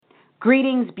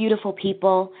Greetings, beautiful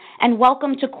people, and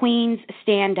welcome to Queen's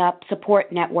Stand Up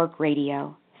Support Network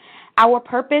Radio. Our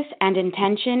purpose and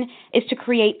intention is to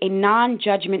create a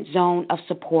non-judgment zone of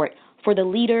support for the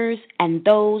leaders and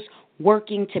those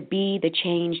working to be the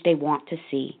change they want to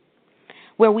see,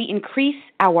 where we increase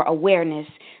our awareness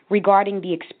regarding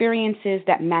the experiences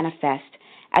that manifest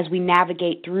as we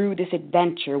navigate through this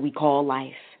adventure we call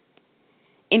life.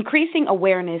 Increasing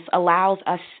awareness allows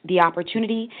us the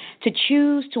opportunity to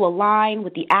choose to align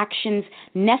with the actions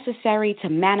necessary to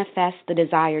manifest the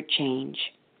desired change.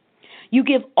 You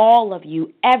give all of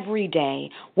you every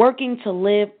day working to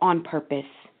live on purpose,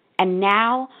 and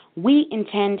now we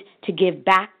intend to give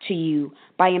back to you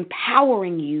by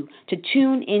empowering you to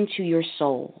tune into your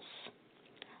souls.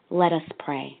 Let us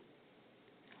pray.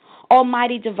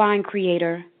 Almighty Divine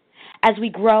Creator, as we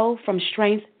grow from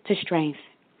strength to strength,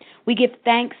 we give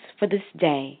thanks for this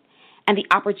day and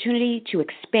the opportunity to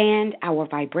expand our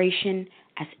vibration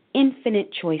as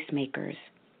infinite choice makers.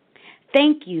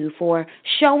 Thank you for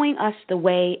showing us the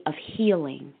way of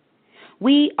healing.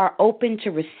 We are open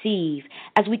to receive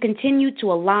as we continue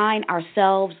to align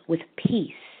ourselves with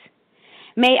peace.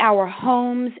 May our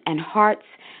homes and hearts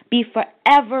be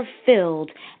forever filled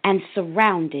and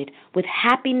surrounded with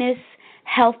happiness,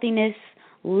 healthiness,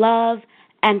 love,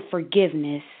 and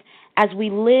forgiveness as we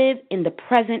live in the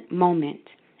present moment,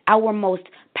 our most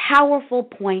powerful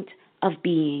point of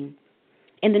being.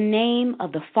 In the name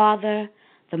of the Father,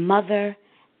 the Mother,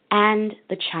 and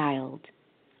the Child.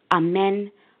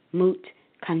 Amen, Mut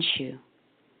Kanshu.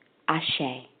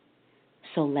 Ashe.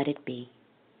 So let it be.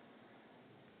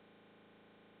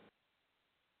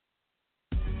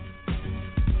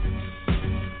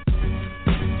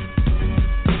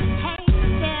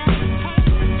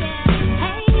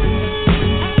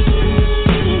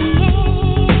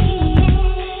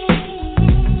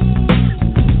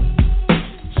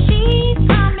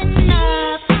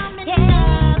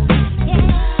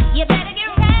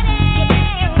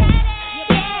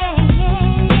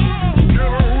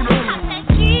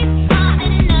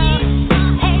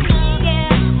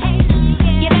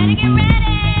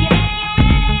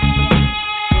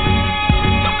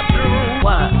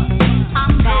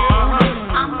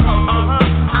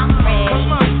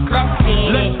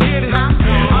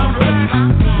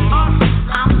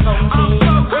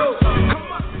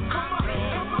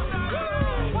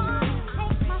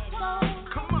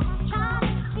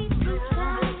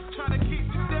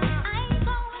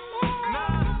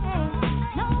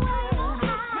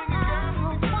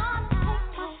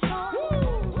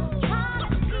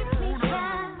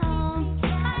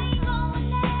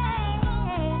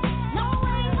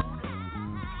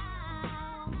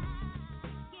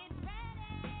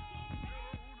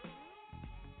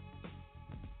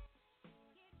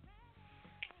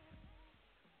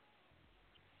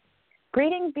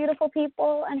 Greetings, beautiful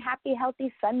people, and happy,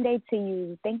 healthy Sunday to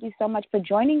you. Thank you so much for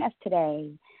joining us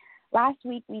today. Last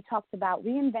week, we talked about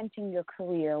reinventing your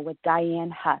career with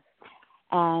Diane Huss,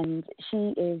 and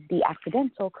she is the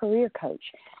accidental career coach.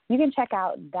 You can check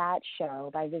out that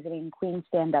show by visiting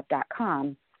queenstandup.com.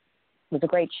 It was a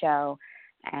great show,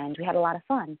 and we had a lot of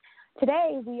fun.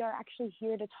 Today, we are actually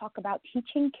here to talk about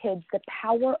teaching kids the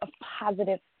power of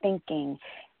positive thinking.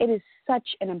 It is such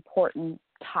an important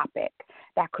topic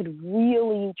that could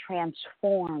really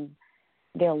transform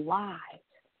their lives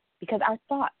because our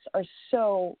thoughts are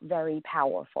so very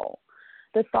powerful.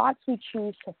 The thoughts we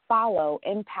choose to follow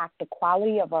impact the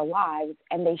quality of our lives,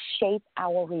 and they shape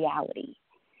our reality.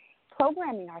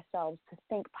 Programming ourselves to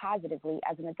think positively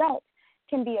as an adult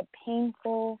can be a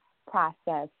painful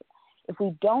process. If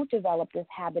we don't develop this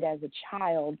habit as a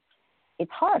child,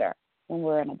 it's harder when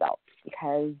we're an adult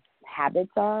because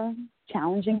habits are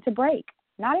challenging to break.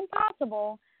 Not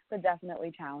impossible, but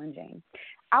definitely challenging.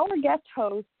 Our guest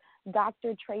host,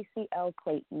 Dr. Traci L.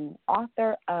 Clayton,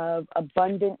 author of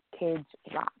Abundant Kids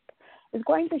Rock, is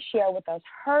going to share with us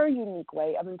her unique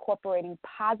way of incorporating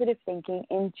positive thinking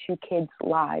into kids'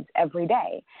 lives every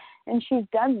day. And she's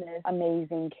done this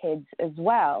amazing kids as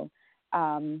well.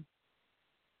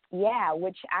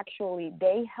 Which actually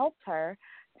they helped her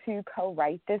to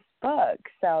co-write this book.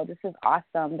 So this is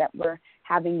awesome that we're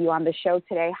having you on the show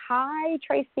today. Hi,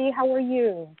 Traci. How are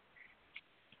you?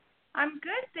 I'm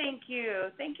good, thank you.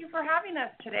 Thank you for having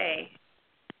us today.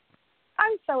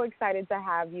 I'm so excited to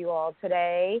have you all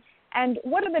today. And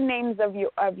what are the names of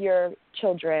your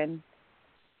children?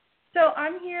 So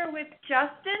I'm here with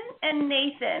Justin and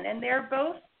Nathan, and they're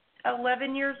both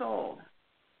 11 years old.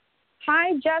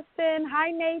 Hi, Justin. Hi,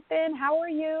 Nathan. How are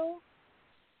you?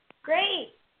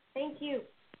 Great. Thank you.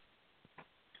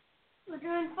 We're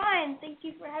doing fine. Thank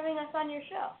you for having us on your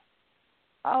show.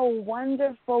 Oh,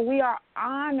 wonderful. We are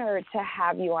honored to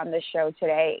have you on the show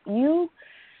today. You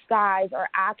guys are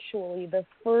actually the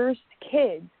first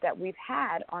kids that we've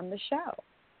had on the show.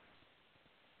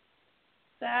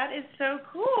 That is so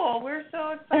cool. We're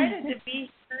so excited to be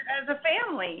here as a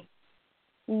family.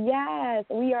 Yes,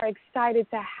 we are excited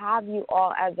to have you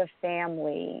all as a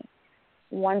family.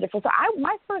 Wonderful. So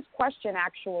my first question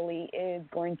actually is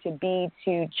going to be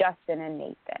to Justin and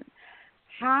Nathan.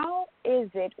 How is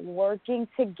it working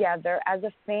together as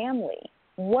a family?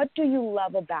 What do you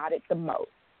love about it the most?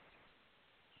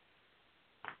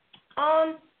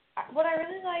 What I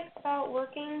really like about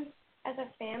working as a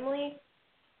family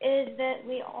is that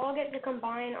we all get to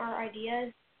combine our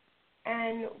ideas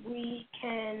and we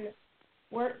can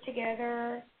work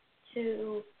together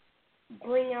to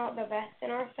bring out the best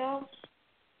in ourselves.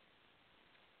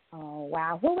 Oh,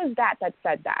 wow. Who was that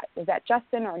said that? Was that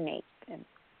Justin or Nathan?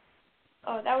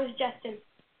 Oh, that was Justin.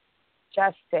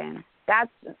 Justin.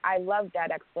 I love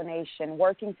that explanation.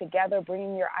 Working together,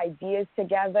 bringing your ideas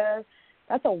together.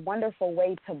 That's a wonderful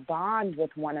way to bond with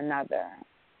one another.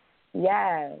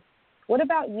 Yes. What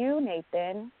about you,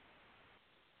 Nathan?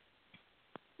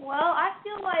 Well, I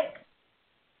feel like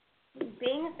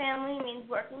being a family means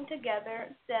working together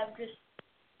instead of just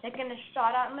taking a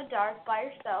shot out in the dark by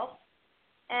yourself.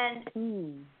 And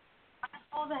it's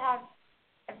cool to have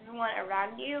everyone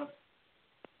around you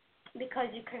because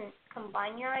you can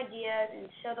combine your ideas and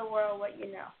show the world what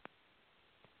you know.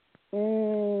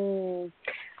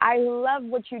 I love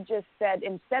what you just said.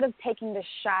 Instead of taking a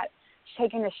shot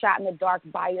in the dark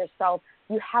by yourself,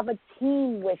 you have a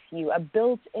team with you, a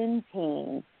built-in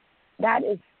team. That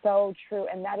is so true,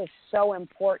 and that is so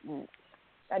important.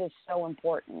 That is so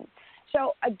important.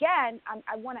 So, again,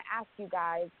 I want to ask you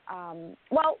guys,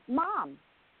 Mom,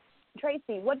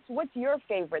 Traci, what's your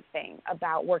favorite thing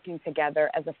about working together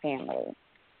as a family?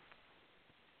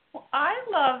 Well, I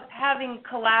love having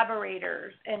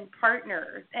collaborators and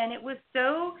partners, and it was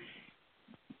so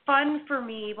fun for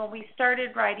me when we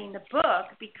started writing the book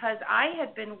because I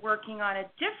had been working on a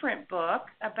different book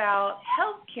about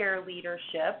healthcare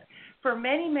leadership for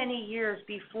many, many years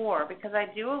before because I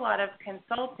do a lot of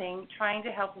consulting trying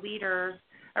to help leaders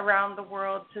around the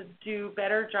world to do a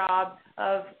better job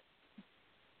of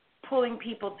pulling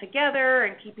people together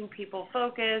and keeping people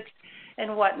focused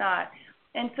and whatnot.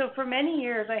 And so for many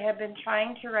years I have been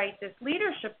trying to write this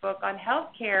leadership book on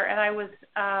healthcare, and I was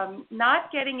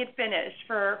not getting it finished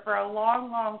for a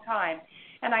long, long time.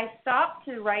 And I stopped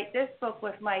to write this book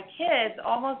with my kids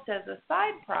almost as a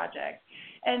side project.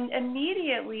 And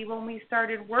immediately when we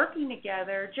started working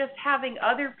together, just having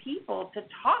other people to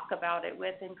talk about it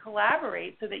with and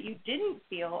collaborate so that you didn't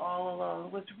feel all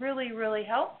alone was really, really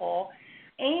helpful.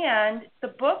 And the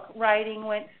book writing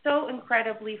went so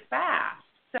incredibly fast.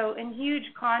 So in huge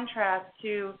contrast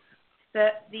to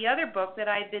the other book that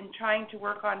I'd been trying to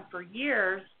work on for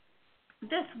years,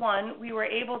 this one we were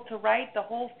able to write the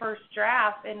whole first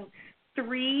draft in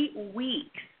 3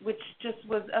 weeks, which just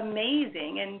was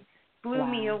amazing and blew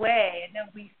me away. And then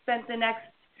we spent the next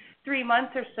 3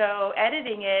 months or so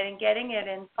editing it and getting it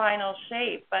in final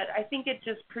shape. But I think it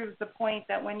just proves the point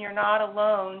that when you're not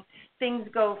alone, things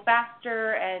go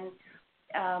faster and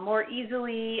more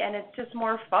easily, and it's just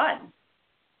more fun.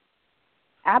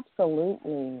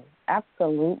 Absolutely.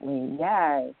 Absolutely.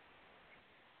 Yes.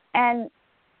 And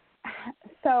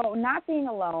so not being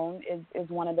alone is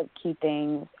one of the key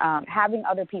things. Having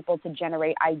other people to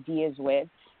generate ideas with.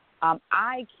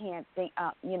 I can't think,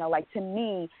 to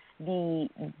me, the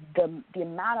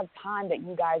amount of time that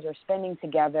you guys are spending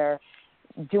together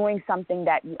doing something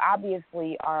that you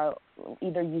obviously are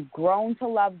either you've grown to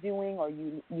love doing or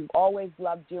you've always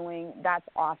loved doing, that's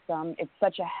awesome. It's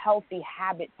such a healthy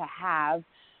habit to have.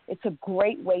 It's a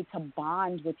great way to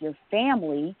bond with your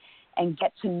family and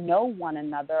get to know one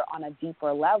another on a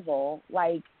deeper level.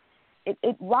 Like,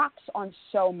 it rocks on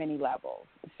so many levels.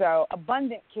 So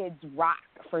Abundant Kids rock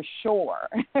for sure.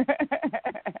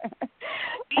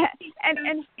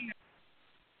 and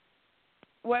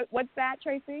what's that,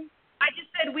 Traci? I just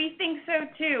said we think so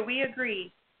too. We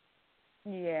agree.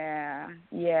 Yeah.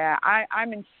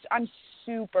 I'm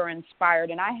super inspired,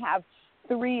 and I have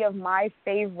 3 of my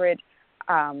favorite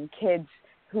kids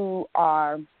who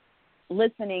are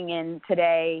listening in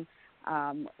today.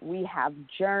 We have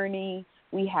Journey,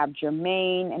 we have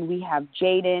Jermaine, and we have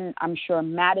Jaden. I'm sure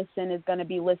Madison is going to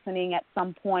be listening at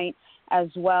some point as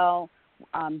well.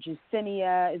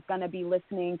 Jucinia is going to be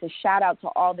listening. To shout out to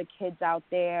all the kids out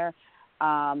there.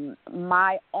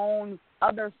 My own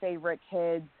other favorite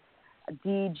kids,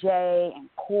 DJ and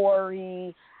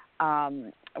Corey.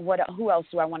 Who else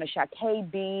do I want to shout?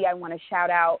 KB. I want to shout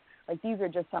out Like, these are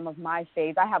just some of my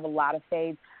faves. I have a lot of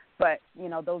faves, but,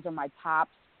 those are my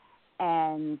tops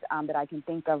and that I can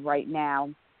think of right now.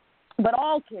 But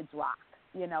all kids rock,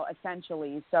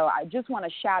 essentially. So I just want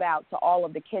to shout out to all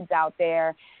of the kids out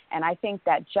there. And I think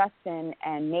that Justin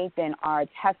and Nathan are a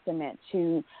testament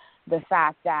to the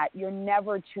fact that you're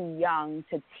never too young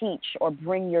to teach or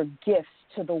bring your gifts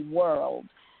to the world.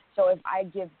 So if I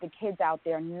give the kids out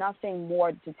there nothing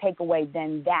more to take away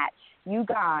than that, you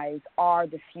guys are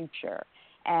the future.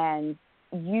 And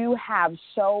you have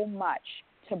so much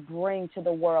to bring to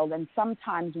the world. And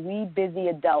sometimes we busy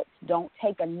adults don't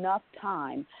take enough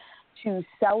time to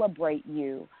celebrate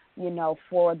you,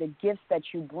 for the gifts that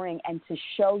you bring and to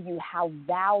show you how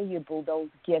valuable those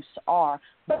gifts are.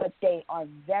 But they are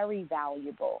very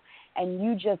valuable. And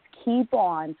you just keep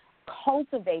on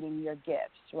cultivating your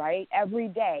gifts, right, every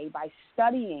day by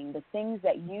studying the things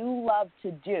that you love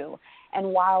to do. And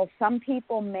while some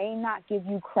people may not give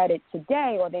you credit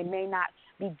today, or they may not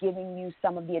be giving you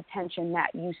some of the attention that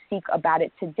you seek about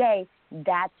it today,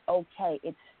 that's okay.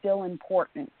 It's still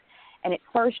important. And it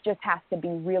first just has to be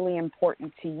really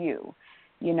important to you,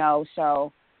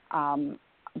 So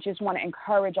just want to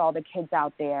encourage all the kids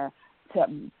out there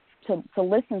to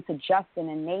listen to Justin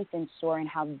and Nathan's story and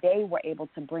how they were able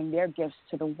to bring their gifts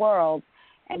to the world,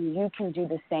 and you can do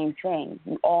the same thing.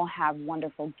 You all have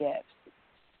wonderful gifts.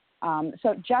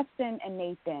 So Justin and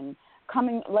Nathan,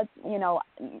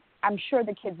 I'm sure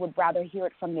the kids would rather hear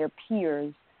it from their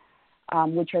peers,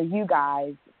 which are you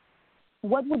guys.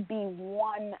 What would be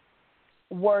one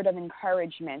word of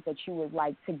encouragement that you would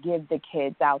like to give the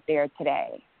kids out there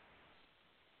today?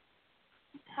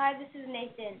 Hi, this is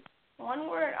Nathan. One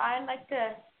word I'd like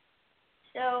to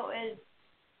show is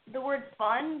the word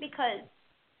fun, because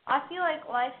I feel like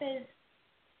life is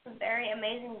a very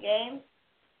amazing game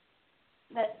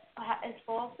that is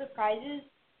full of surprises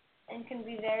and can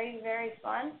be very, very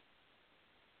fun.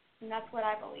 And that's what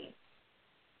I believe.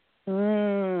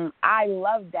 I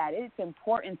love that. It's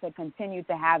important to continue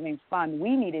to having fun.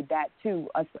 We needed that too,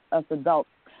 us adults.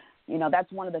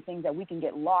 That's one of the things that we can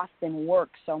get lost in work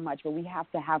so much, but we have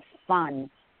to have fun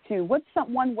too. What's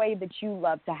one way that you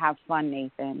love to have fun,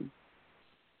 Nathan?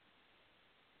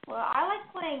 Well, I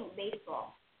like playing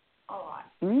baseball a lot.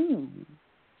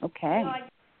 Okay.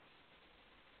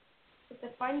 It's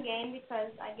a fun game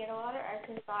because I get a lot of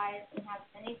exercise and have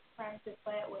many friends to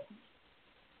play it with me.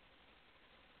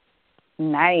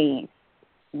 Nice.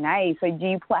 So do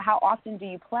you play? How often do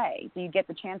you play? Do you get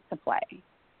the chance to play?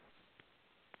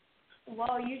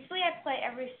 Well, usually I play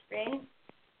every spring.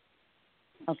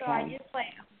 Okay. So I just play.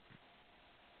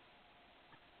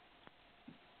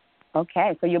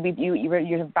 Okay. So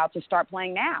you're about to start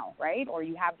playing now, right? Or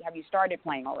have you started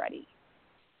playing already?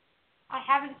 I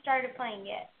haven't started playing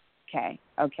yet. Okay.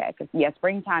 Because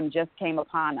springtime just came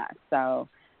upon us. So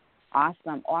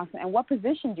awesome. And what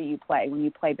position do you play when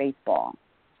you play baseball?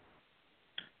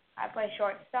 I play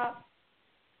shortstop.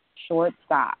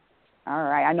 Shortstop. All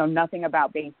right. I know nothing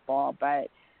about baseball, but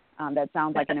that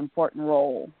sounds like an important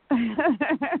role.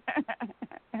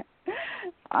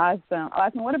 Awesome.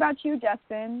 What about you,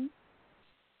 Justin?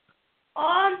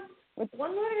 One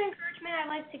word of encouragement I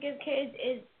like to give kids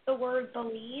is the word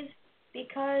believe,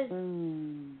 because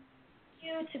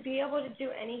to be able to do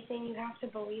anything, you have to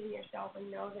believe in yourself and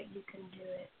know that you can do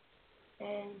it.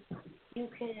 And you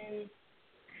can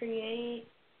create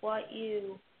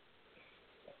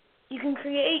you can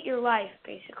create your life,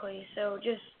 basically. So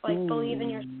just believe in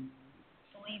yourself,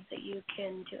 believe that you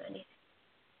can do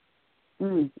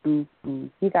anything.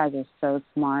 You guys are so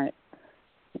smart.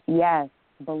 Yes,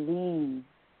 believe.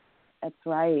 That's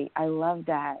right. I love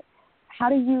that. How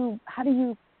do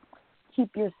you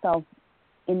keep yourself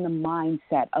in the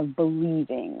mindset of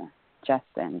believing,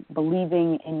 Justin?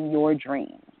 Believing in your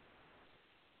dreams?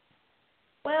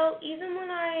 Well, even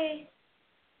when I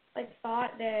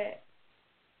thought that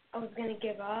I was gonna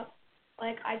give up,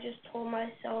 I just told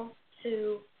myself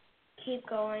to keep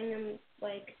going, and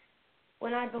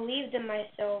when I believed in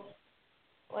myself,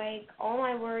 all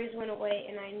my worries went away,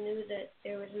 and I knew that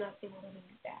there was nothing holding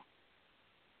me back.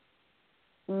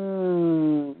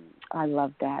 I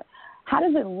love that. How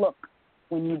does it look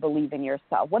when you believe in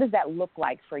yourself? What does that look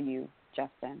like for you,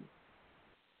 Justin?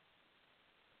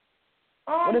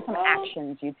 What are some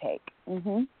actions you take?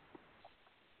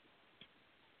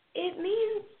 It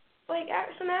means,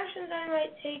 some actions I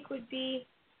might take would be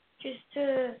just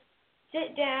to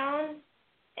sit down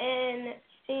and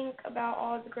think about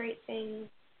all the great things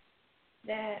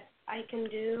that I can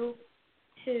do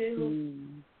to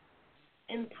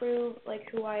improve,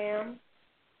 who I am.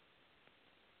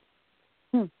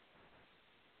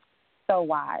 so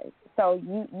wise. So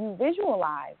you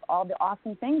visualize all the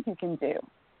awesome things you can do.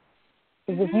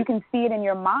 Because if you can see it in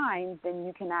your mind, then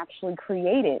you can actually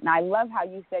create it. And I love how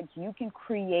you said you can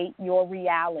create your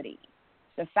reality.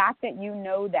 The fact that you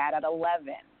know that at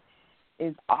 11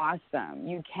 is awesome.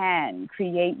 You can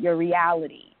create your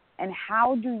reality. And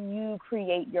how do you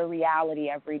create your reality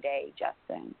every day,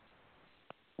 Justin?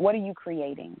 What are you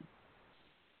creating?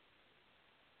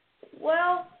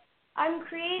 Well, I'm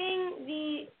creating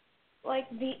the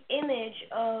image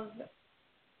of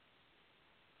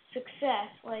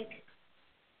success. Like,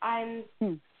 I'm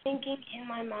thinking in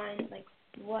my mind, like,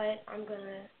 what I'm going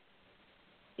to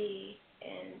be.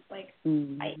 And, like,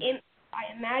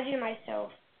 I imagine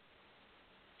myself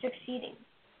succeeding.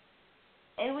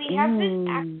 And we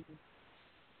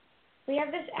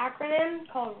have this acronym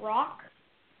called ROCK.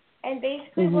 And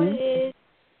basically what it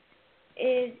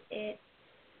is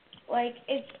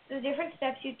it's the different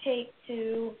steps you take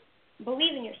to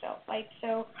believe in yourself. Like,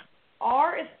 so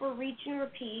R is for reach and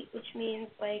repeat, which means,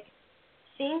 like,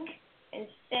 think and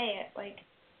say it. Like,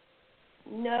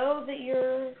 know that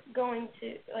you're going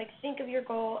to, like, think of your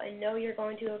goal and know you're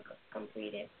going to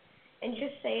complete it. And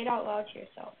just say it out loud to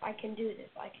yourself. I can do this.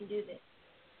 I can do this.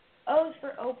 O is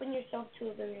for open yourself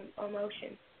to the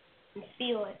emotion and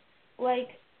feel it. Like,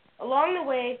 along the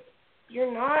way,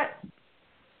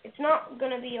 it's not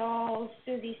going to be all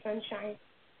smoothie sunshine.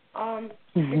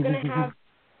 You're going to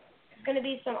there's going to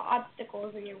be some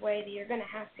obstacles in your way that you're going to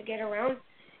have to get around,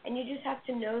 and you just have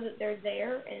to know that they're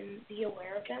there and be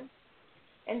aware of them.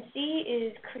 And C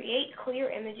is create clear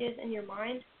images in your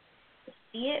mind to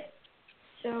see it.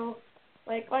 So,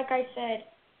 like I said,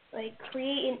 like,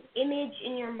 create an image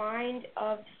in your mind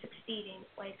of succeeding.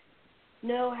 Like,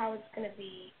 know how it's going to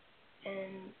be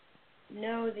and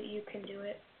know that you can do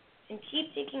it. And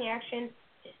keep taking action.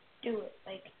 Just do it.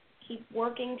 Like, keep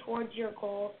working towards your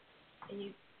goal, and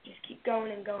you just keep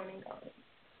going and going and going.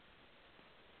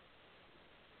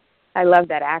 I love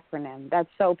that acronym. That's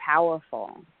so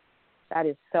powerful. That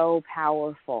is so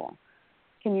powerful.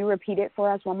 Can you repeat it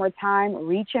for us one more time?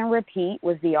 Reach and repeat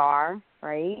was the R,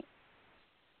 right?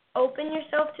 Open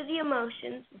yourself to the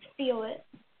emotions, feel it.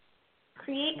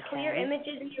 Create clear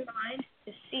images in your mind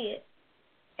to see it.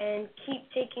 And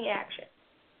keep taking action.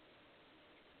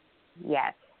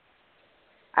 Yes.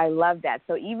 I love that.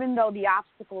 So even though the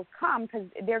obstacles come, because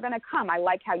they're going to come, I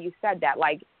like how you said that.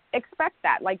 Like, expect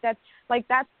that. That's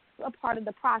a part of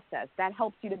the process. That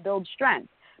helps you to build strength.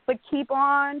 But keep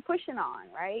on pushing on,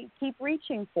 right? Keep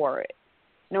reaching for it.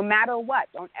 No matter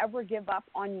what. Don't ever give up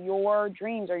on your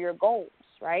dreams or your goals,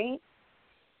 right?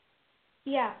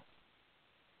 Yeah.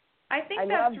 I think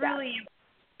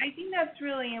that's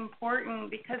really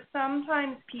important, because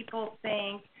sometimes people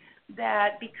think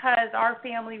that because our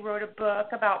family wrote a book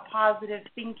about positive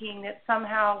thinking that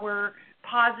somehow we're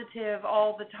positive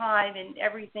all the time and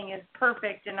everything is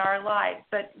perfect in our lives.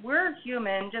 But we're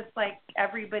human just like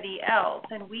everybody else,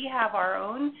 and we have our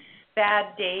own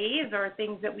bad days or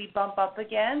things that we bump up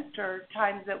against or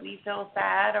times that we feel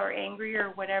sad or angry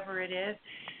or whatever it is.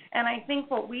 And I think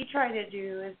what we try to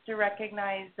do is to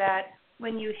recognize that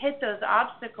when you hit those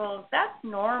obstacles, that's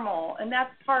normal and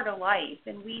that's part of life.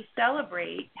 And we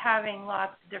celebrate having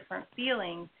lots of different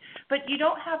feelings. But you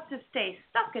don't have to stay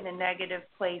stuck in a negative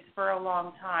place for a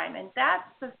long time. And that's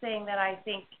the thing that I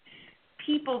think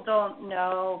people don't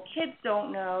know, kids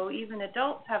don't know, even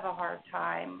adults have a hard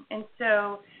time. And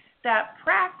so that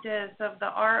practice of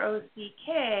the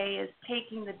ROCK is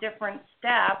taking the different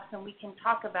steps, and we can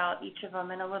talk about each of them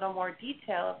in a little more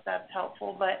detail if that's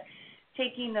helpful, but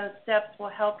taking those steps will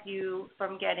help you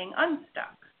from getting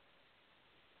unstuck.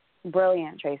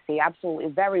 Brilliant, Traci.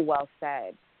 Absolutely. Very well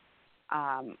said.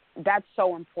 That's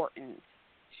so important,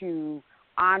 to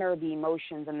honor the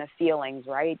emotions and the feelings,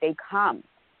 right? They come,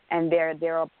 and they're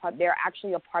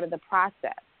actually a part of the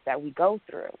process that we go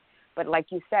through. But like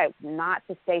you said, not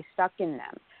to stay stuck in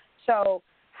them. So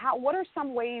what are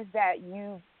some ways that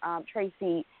you,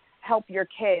 Traci, help your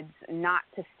kids not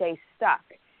to stay stuck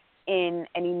in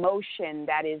an emotion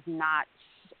that is not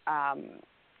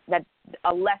that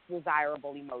a less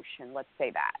desirable emotion, let's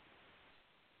say that,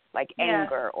 like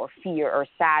anger or fear or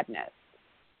sadness?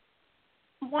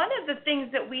 One of the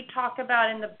things that we talk about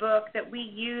in the book that we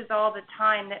use all the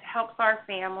time that helps our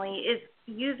family is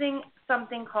using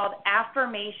something called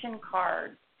affirmation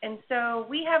cards. And so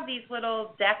we have these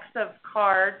little decks of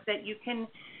cards that you can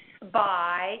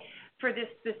buy for this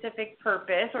specific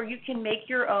purpose, or you can make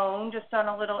your own just on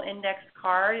a little index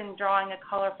card and drawing a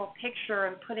colorful picture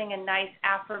and putting a nice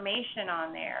affirmation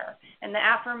on there. And the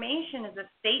affirmation is a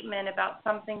statement about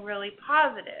something really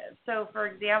positive. So, for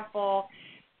example,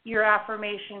 your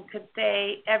affirmation could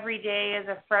say, every day is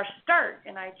a fresh start,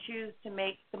 and I choose to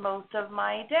make the most of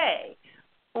my day.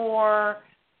 Or,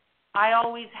 I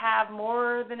always have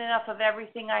more than enough of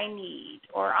everything I need.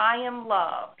 Or, I am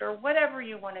loved. Or whatever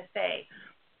you want to say.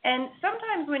 And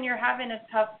sometimes when you're having a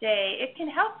tough day, it can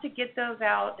help to get those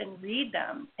out and read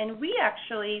them. And we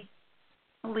actually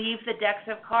leave the decks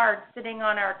of cards sitting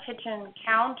on our kitchen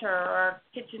counter or our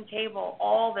kitchen table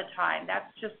all the time.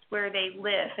 That's just where they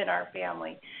live in our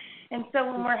family. And so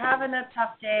when we're having a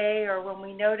tough day or when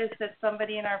we notice that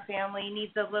somebody in our family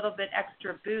needs a little bit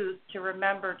extra boost to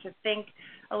remember to think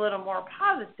a little more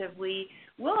positively,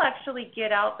 we'll actually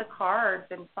get out the cards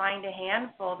and find a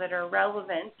handful that are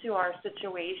relevant to our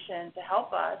situation to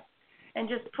help us and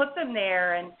just put them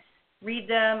there and read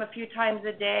them a few times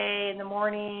a day, in the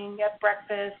morning, at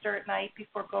breakfast, or at night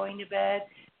before going to bed.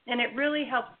 And it really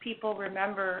helps people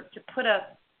remember to put a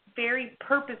very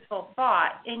purposeful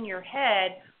thought in your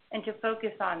head and to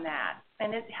focus on that.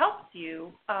 And it helps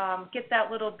you get that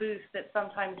little boost that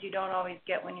sometimes you don't always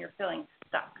get when you're feeling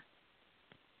stuck.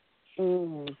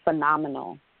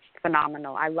 Phenomenal.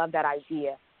 I love that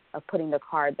idea of putting the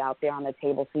cards out there on the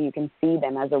table so you can see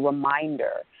them as a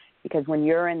reminder. Because when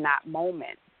you're in that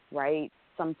moment, right,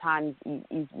 sometimes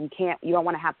you don't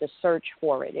want to have to search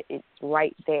for it. It's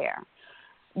right there.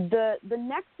 The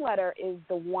next letter is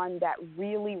the one that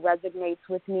really resonates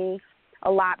with me a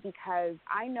lot because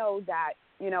I know that,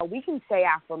 we can say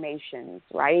affirmations,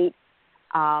 right?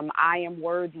 I am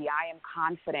worthy. I am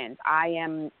confident. I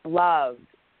am loved,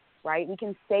 right? We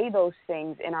can say those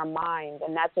things in our minds,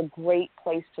 and that's a great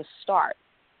place to start.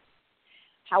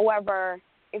 However,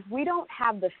 if we don't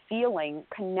have the feeling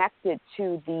connected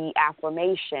to the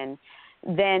affirmation,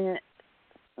 then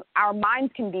our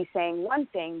minds can be saying one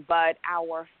thing, but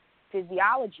our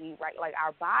physiology, right, like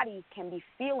our bodies can be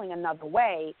feeling another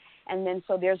way, and then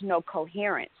so there's no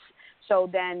coherence. So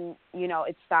then,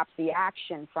 it stops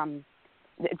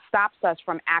us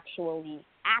from actually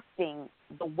acting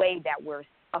the way that we're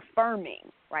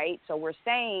affirming, right? So we're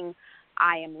saying,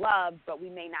 I am loved, but we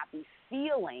may not be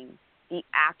feeling the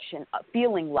action of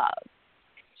feeling love.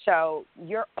 So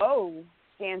your O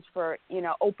stands for,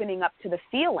 opening up to the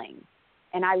feeling.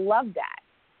 And I love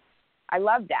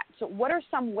that. So what are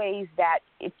some ways that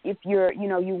if you're,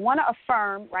 you want to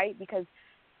affirm, right? Because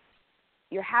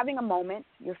you're having a moment,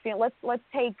 you're feeling, let's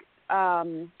take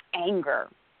anger,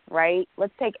 right?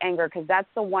 Let's take anger because that's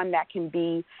the one that can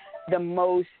be the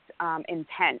most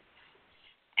intense.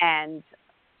 And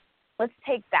let's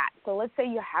take that. So let's say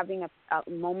you're having a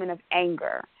moment of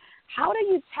anger. How do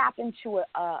you tap into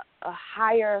a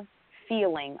higher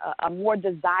feeling, a more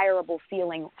desirable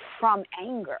feeling from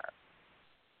anger?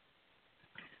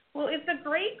 Well, it's a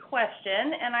great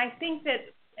question, and I think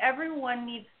that everyone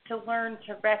needs to learn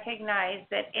to recognize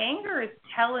that anger is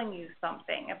telling you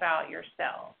something about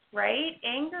yourself, right?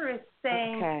 Anger is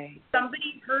saying,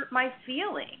 somebody hurt my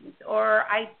feelings, or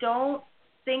I don't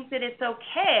think that it's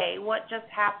okay what just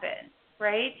happened,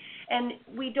 right? And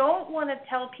we don't want to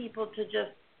tell people to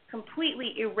just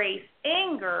completely erase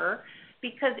anger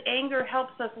because anger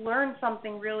helps us learn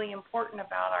something really important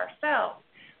about ourselves.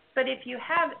 But if you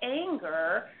have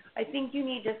anger, I think you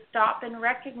need to stop and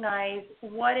recognize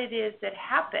what it is that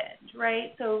happened,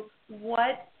 right? So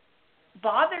what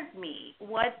bothered me,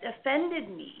 what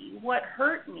offended me, what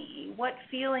hurt me, what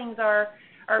feelings are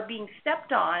being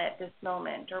stepped on at this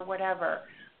moment or whatever.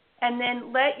 And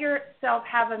then let yourself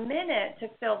have a minute to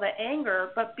feel the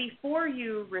anger, but before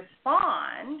you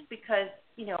respond, because,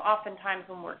 oftentimes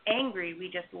when we're angry, we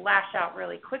just lash out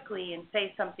really quickly and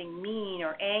say something mean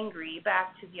or angry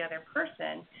back to the other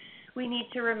person. We need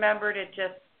to remember to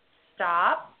just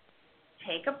stop,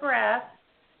 take a breath,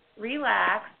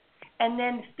 relax, and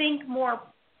then think more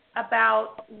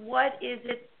about what is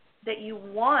it that you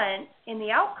want in the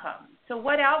outcome. So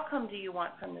what outcome do you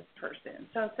want from this person?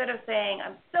 So instead of saying,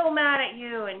 I'm so mad at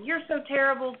you and you're so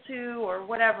terrible too, or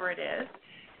whatever it is,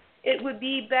 it would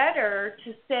be better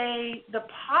to say the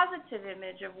positive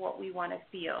image of what we want to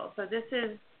feel. So this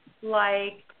is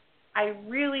like, I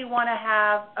really want to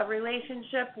have a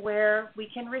relationship where we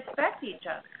can respect each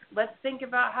other. Let's think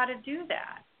about how to do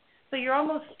that. So you're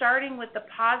almost starting with the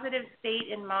positive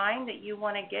state in mind that you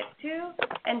want to get to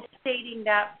and stating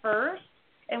that first.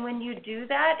 And when you do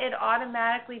that, it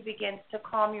automatically begins to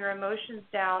calm your emotions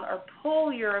down or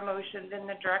pull your emotions in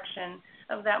the direction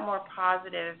of that more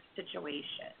positive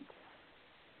situation.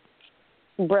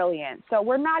 Brilliant. So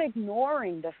we're not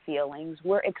ignoring the feelings.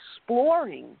 We're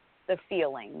exploring the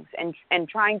feelings and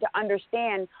trying to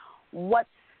understand what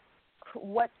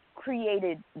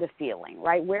created the feeling,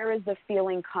 right? Where is the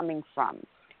feeling coming from?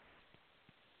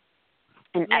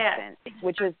 in essence,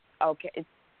 which is okay.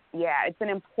 It's an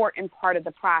important part of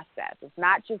the process. It's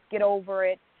not just get over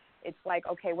it. It's like,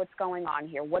 okay, what's going on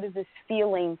here? What is this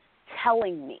feeling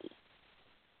telling me?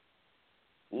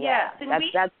 Yes, and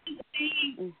we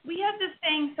have this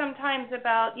saying sometimes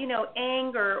about,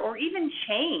 anger or even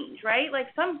change, right? Like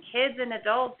some kids and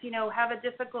adults, have a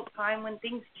difficult time when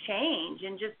things change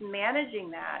and just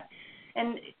managing that.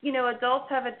 And, adults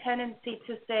have a tendency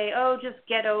to say, oh, just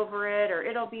get over it, or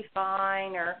it'll be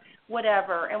fine, or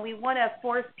whatever. And we want to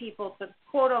force people to,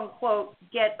 quote unquote,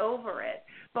 get over it.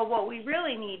 But what we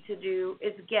really need to do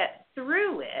is get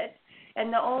through it.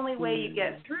 And the only way you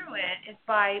get through it is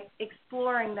by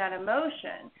exploring that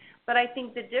emotion. But I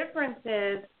think the difference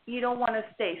is you don't want to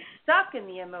stay stuck in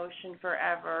the emotion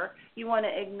forever. You want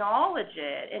to acknowledge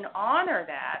it and honor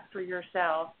that for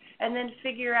yourself, and then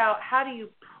figure out how do you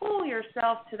pull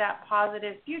yourself to that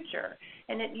positive future.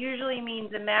 And it usually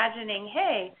means imagining,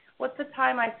 hey, what's the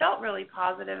time I felt really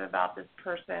positive about this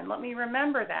person? Let me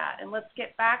remember that, and let's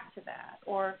get back to that.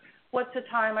 Or what's the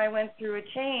time I went through a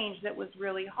change that was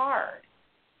really hard?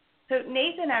 So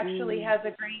Nathan actually has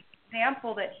a great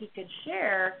example that he could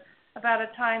share about a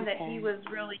time that he was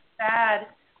really sad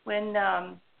when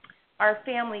our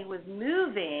family was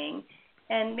moving,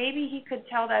 and maybe he could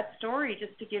tell that story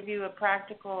just to give you a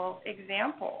practical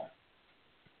example.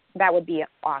 That would be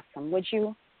awesome. Would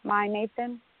you mind,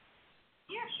 Nathan?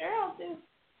 Yeah, sure, I'll do.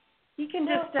 You can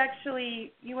just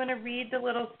actually, you want to read the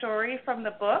little story from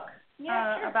the book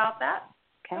sure. about that?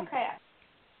 Okay.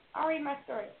 I'll read my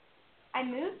story. I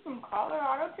moved from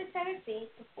Colorado to Tennessee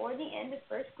before the end of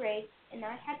first grade, and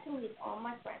I had to leave all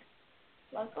my friends.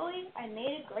 Luckily, I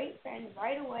made a great friend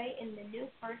right away in the new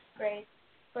first grade,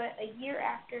 but a year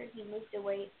after, he moved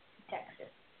away to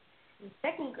Texas. In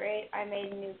second grade, I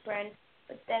made a new friend,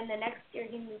 but then the next year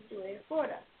he moved away to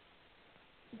Florida.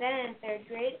 Then in third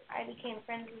grade, I became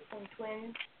friends with some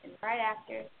twins, and right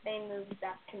after, they moved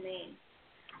back to Maine.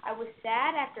 I was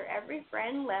sad after every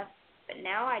friend left, but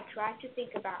now I try to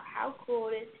think about how cool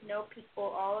it is to know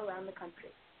people all around the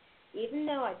country. Even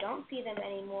though I don't see them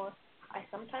anymore, I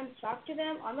sometimes talk to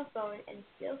them on the phone and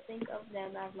still think of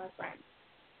them as my friends.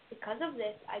 Because of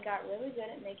this, I got really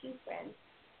good at making friends.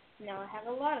 Now I have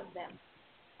a lot of them.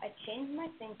 I changed my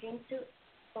thinking to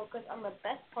focus on the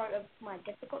best part of my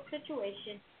difficult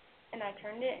situation, and I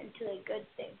turned it into a good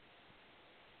thing.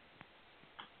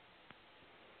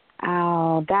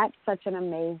 Oh, that's such an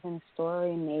amazing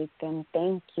story, Nathan.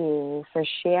 Thank you for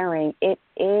sharing. It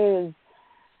is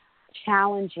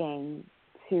challenging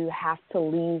to have to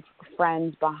leave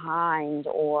friends behind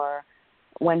or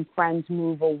when friends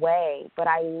move away. But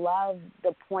I love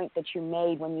the point that you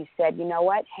made when you said, you know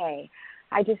what, hey,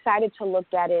 I decided to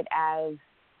look at it as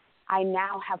I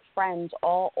now have friends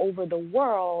all over the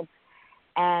world,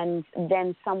 and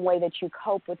then some way that you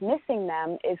cope with missing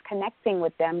them is connecting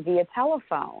with them via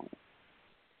telephone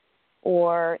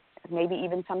or maybe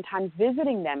even sometimes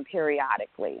visiting them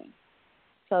periodically.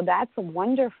 So that's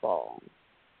wonderful.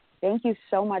 Thank you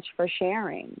so much for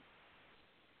sharing.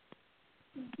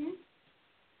 Mm-hmm.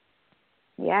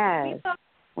 Yes,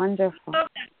 wonderful.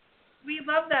 We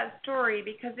love that story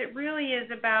because it really is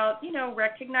about,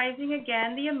 recognizing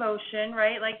again the emotion,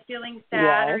 right? Like feeling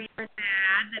sad or even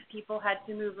mad that people had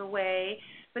to move away,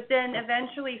 but then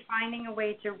eventually finding a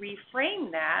way to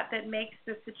reframe that makes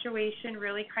the situation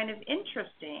really kind of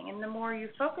interesting. And the more you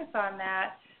focus on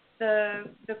that,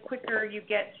 the quicker you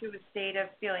get to a state of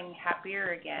feeling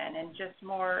happier again and just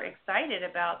more excited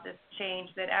about this change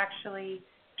that actually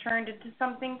turned into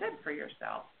something good for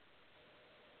yourself.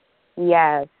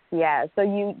 Yes. So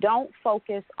you don't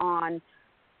focus on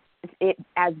it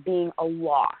as being a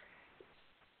loss,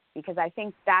 because I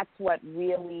think that's what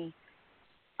really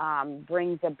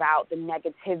brings about the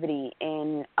negativity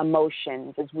in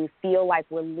emotions, is we feel like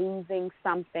we're losing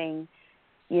something,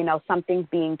 something's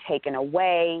being taken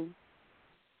away,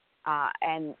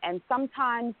 and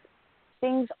sometimes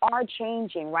things are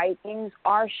changing, right? Things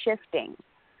are shifting,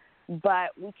 but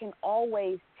we can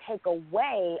always take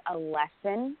away a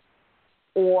lesson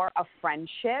or a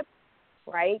friendship,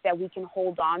 right, that we can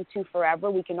hold on to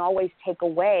forever. We can always take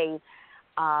away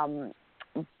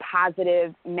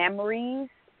positive memories,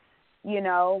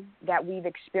 that we've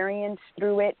experienced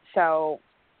through it. So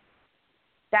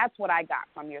that's what I got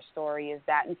from your story, is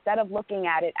that instead of looking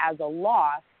at it as a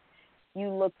loss, you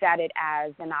looked at it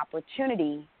as an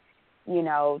opportunity,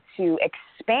 to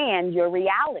expand your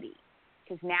reality,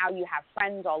 because now you have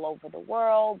friends all over the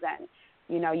world, and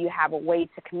you have a way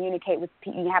to communicate with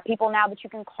people. You have people now that you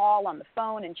can call on the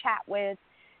phone and chat with.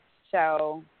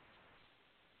 So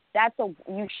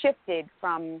you shifted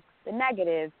from the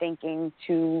negative thinking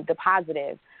to the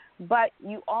positive. But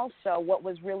you also, what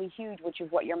was really huge, which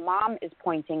is what your mom is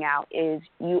pointing out, is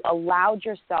you allowed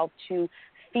yourself to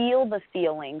feel the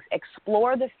feelings,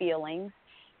 explore the feelings.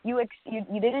 You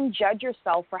didn't judge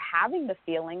yourself for having the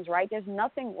feelings, right? There's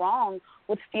nothing wrong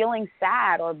with feeling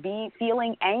sad or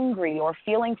feeling angry or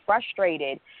feeling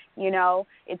frustrated. You know,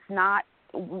 it's not,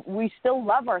 we still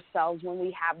love ourselves when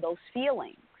we have those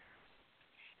feelings.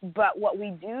 But what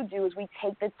we do is we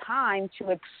take the time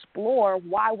to explore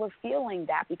why we're feeling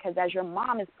that, because as your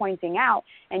mom is pointing out,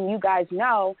 and you guys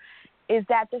know, is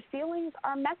that the feelings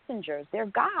are messengers. They're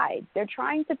guides. They're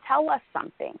trying to tell us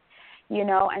something, you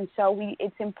know, and so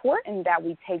it's important that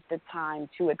we take the time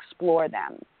to explore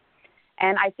them.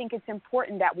 And I think it's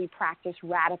important that we practice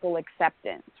radical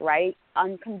acceptance, right?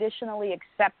 Unconditionally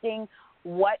accepting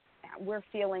what we're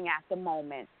feeling at the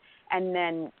moment, and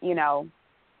then, you know,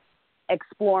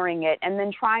 exploring it, and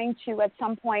then trying to at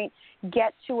some point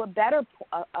get to a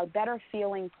better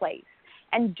feeling place,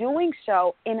 and doing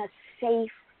so in a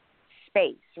safe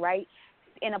space, right?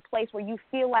 In a place where you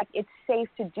feel like it's safe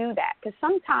to do that. Because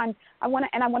sometimes I want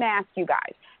to ask you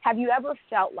guys, have you ever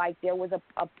felt like there was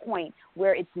a point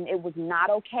where it was not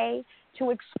okay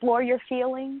to explore your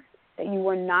feelings, that you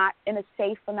were not in a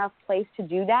safe enough place to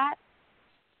do that?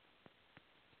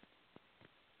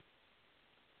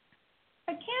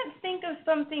 I can't think of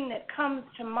something that comes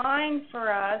to mind for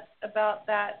us about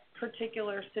that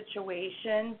particular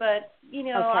situation, but, you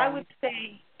know, Okay. I would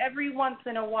say every once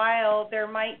in a while there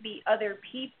might be other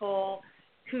people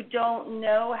who don't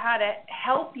know how to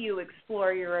help you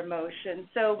explore your emotions.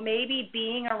 So maybe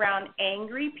being around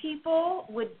angry people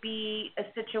would be a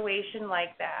situation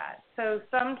like that. So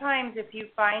sometimes if you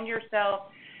find yourself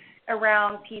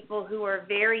around people who are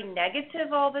very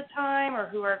negative all the time or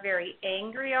who are very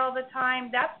angry all the time,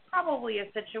 that's probably a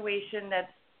situation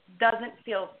that doesn't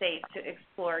feel safe to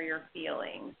explore your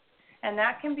feelings. And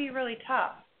that can be really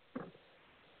tough.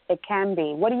 It can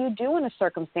be. What do you do in a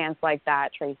circumstance like that,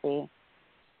 Traci?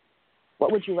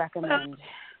 What would you recommend?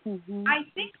 Well, I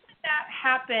think when that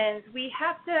happens, we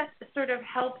have to sort of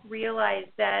help realize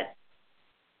that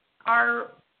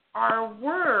our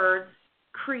words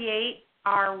create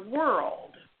our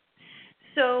world.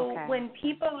 So when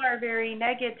people are very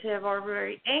negative or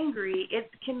very angry, it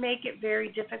can make it very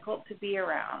difficult to be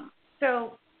around.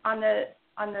 So on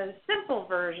the simple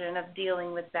version of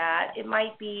dealing with that, it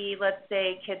might be, let's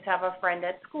say kids have a friend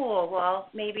at school. Well,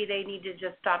 maybe they need to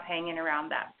just stop hanging around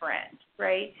that friend,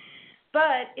 right?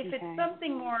 But if it's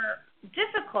something more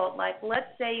difficult, like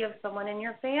let's say you have someone in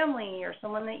your family or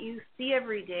someone that you see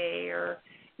every day, or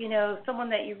you know, someone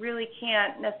that you really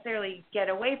can't necessarily get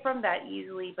away from that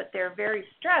easily, but they're very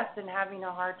stressed and having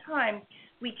a hard time,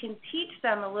 we can teach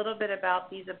them a little bit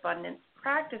about these abundance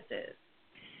practices.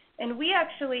 And we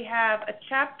actually have a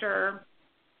chapter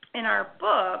in our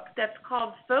book that's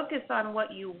called Focus on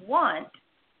What You Want,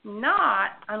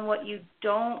 Not on What You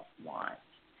Don't Want.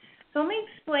 So let me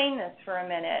explain this for a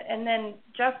minute, and then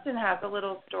Justin has a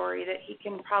little story that he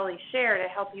can probably share to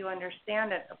help you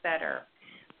understand it better.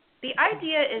 The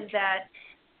idea is that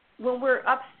when we're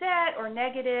upset or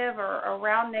negative or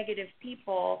around negative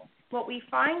people, what we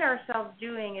find ourselves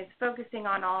doing is focusing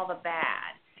on all the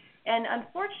bad. And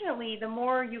unfortunately, the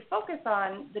more you focus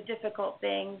on the difficult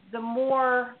things, the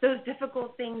more those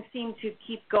difficult things seem to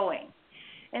keep going.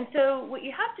 And so what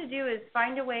you have to do is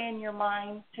find a way in your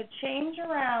mind to change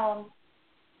around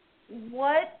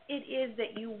what it is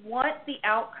that you want the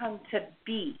outcome to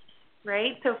be.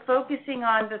 Right? So focusing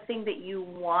on the thing that you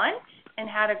want and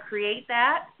how to create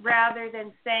that, rather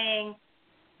than saying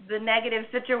the negative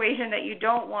situation that you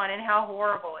don't want and how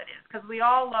horrible it is, because we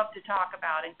all love to talk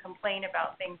about and complain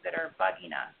about things that are bugging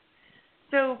us.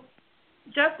 So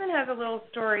Justin has a little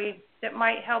story that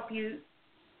might help you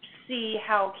see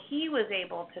how he was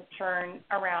able to turn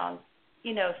around,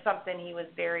 you know, something he was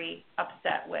very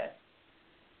upset with.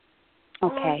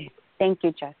 Okay. Thank you,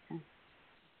 Justin.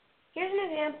 Here's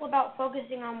an example about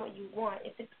focusing on what you want.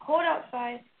 If it's cold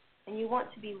outside and you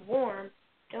want to be warm,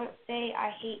 don't say,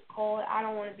 I hate cold, I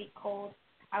don't want to be cold,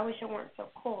 I wish it weren't so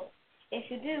cold.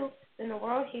 If you do, then the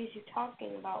world hears you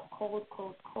talking about cold,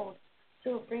 cold, cold,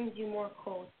 so it brings you more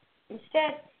cold.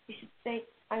 Instead, you should say,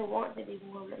 I want to be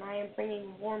warm, and I am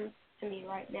bringing warmth to me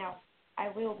right now.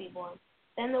 I will be warm.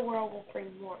 Then the world will bring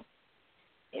warmth.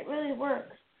 It really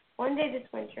works. One day this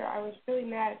winter, I was really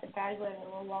mad at the bad weather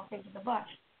while walking to the bus.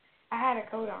 I had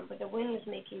a coat on, but the wind was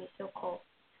making me so cold.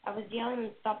 I was yelling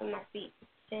and stomping my feet,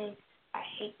 saying, I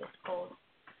hate this cold.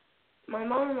 My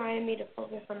mom reminded me to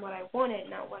focus on what I wanted,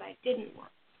 not what I didn't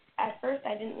want. At first,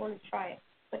 I didn't want to try it,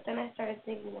 but then I started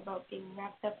thinking about being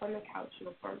wrapped up on the couch in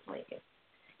a warm blanket.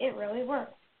 It really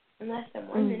worked. In less than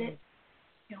 1 minute,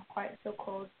 feel quite so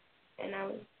cold, and I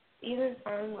was even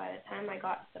fine by the time I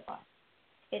got to the bus.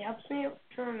 It helps me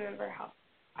to remember how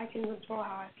I can control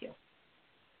how I feel.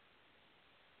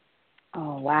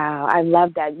 Oh, wow. I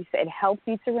love that. You said it helps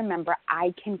you to remember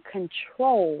I can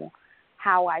control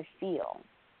how I feel.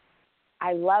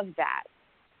 I love that.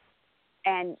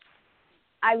 And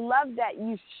I love that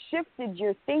you shifted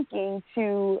your thinking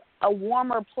to a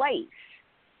warmer place.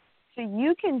 So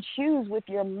you can choose with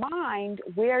your mind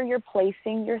where you're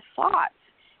placing your thoughts,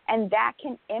 and that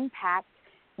can impact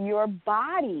your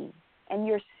body and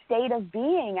your state of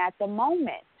being at the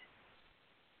moment.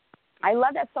 I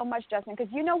love that so much, Justin,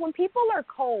 because, you know, when people are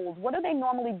cold, what do they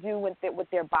normally do with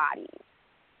their bodies?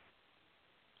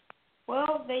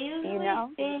 Well, they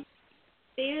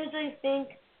usually think,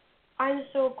 I'm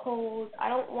so cold, I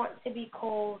don't want to be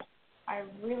cold, I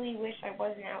really wish I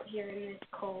wasn't out here in this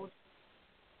cold.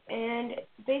 And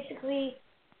basically,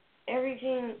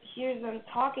 everything hears them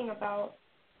talking about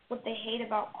what they hate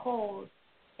about cold,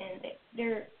 and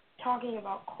they're talking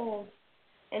about cold,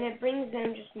 and it brings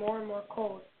them just more and more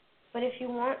cold. But if you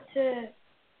want to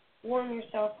warm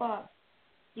yourself up,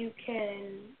 you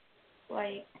can,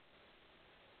 like,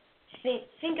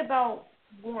 think about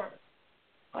warmth.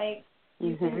 Like,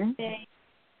 you can say,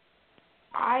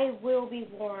 I will be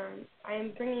warm. I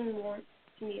am bringing warmth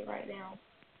to me right now.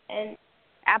 And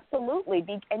absolutely.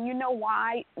 And you know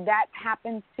why that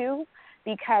happens too?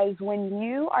 Because when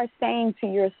you are saying to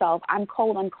yourself, I'm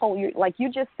cold, like you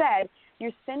just said,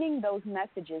 you're sending those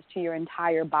messages to your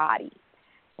entire body,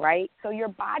 right? So your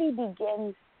body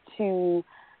begins to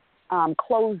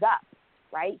close up,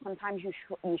 right? Sometimes you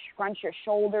scrunch your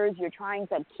shoulders. You're trying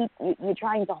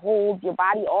to hold your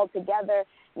body all together.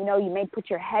 You know, you may put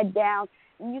your head down,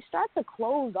 and you start to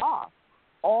close off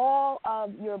all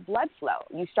of your blood flow.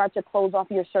 You start to close off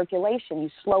your circulation. You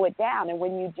slow it down, and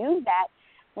when you do that,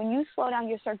 when you slow down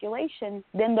your circulation,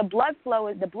 then the blood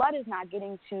is not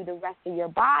getting to the rest of your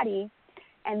body,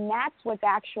 and that's what's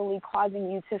actually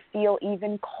causing you to feel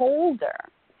even colder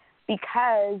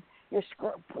because you're,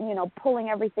 pulling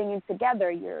everything in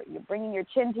together. You're bringing your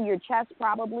chin to your chest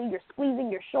probably. You're squeezing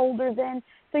your shoulders in,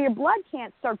 so your blood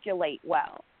can't circulate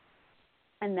well,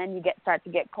 and then you start to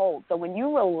get cold. So when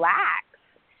you relax,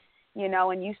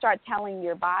 and you start telling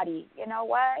your body, you know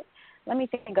what, let me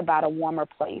think about a warmer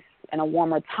place and a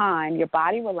warmer time, your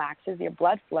body relaxes, your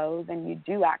blood flows, and you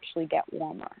do actually get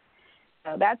warmer.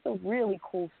 So that's a really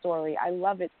cool story. I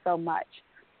love it so much.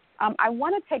 I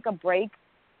want to take a break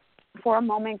for a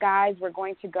moment, guys. We're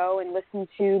going to go and listen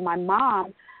to my mom.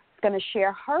 Who's going to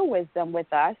share her wisdom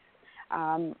with us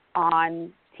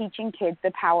on teaching kids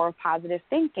the power of positive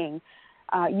thinking.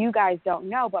 You guys don't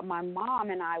know, but my mom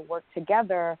and I work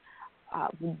together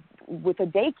with a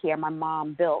daycare my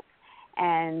mom built.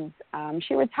 And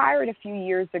she retired a few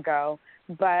years ago,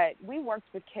 but we worked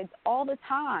with kids all the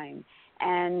time.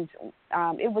 And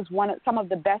it was some of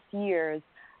the best years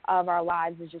of our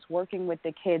lives is just working with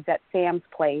the kids at Sam's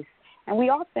Place. And we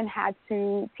often had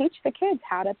to teach the kids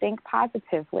how to think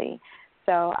positively.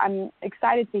 So I'm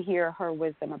excited to hear her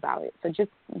wisdom about it. So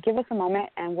just give us a moment,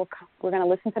 and we're going to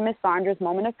listen to Miss Sandra's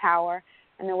Moment of Power,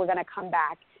 and then we're going to come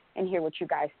back and hear what you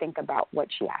guys think about what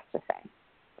she has to say.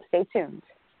 Stay tuned.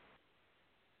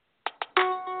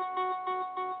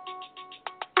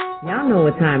 Y'all know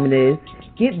what time it is.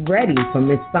 Get ready for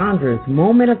Miss Sandra's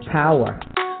Moment of Power.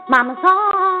 Mama's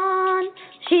on.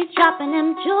 She's dropping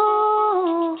them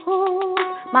jewels.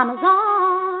 Mama's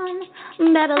on.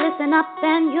 Better listen up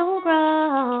and you'll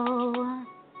grow.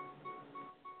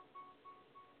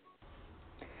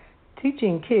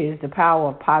 Teaching kids the power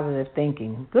of positive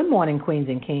thinking. Good morning, queens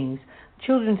and kings.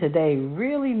 Children today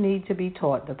really need to be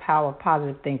taught the power of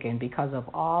positive thinking because of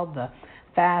all the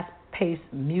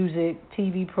fast-paced music,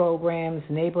 TV programs,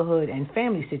 neighborhood, and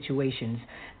family situations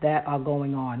that are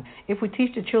going on. If we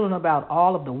teach the children about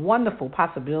all of the wonderful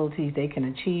possibilities they can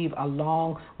achieve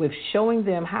along with showing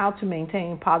them how to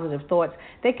maintain positive thoughts,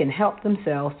 they can help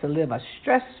themselves to live a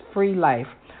stress-free life,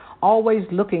 always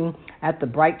looking at the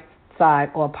bright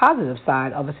side or positive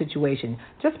side of a situation.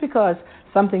 Just because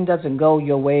something doesn't go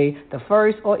your way the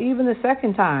first or even the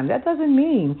second time, that doesn't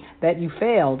mean that you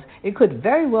failed. It could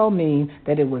very well mean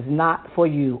that it was not for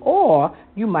you, or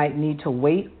you might need to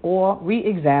wait or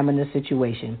re-examine the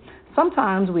situation.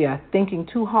 Sometimes we are thinking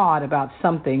too hard about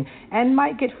something and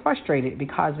might get frustrated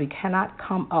because we cannot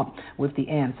come up with the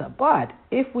answer. But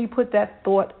if we put that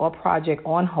thought or project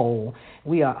on hold,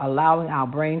 we are allowing our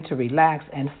brain to relax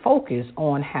and focus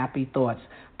on happy thoughts.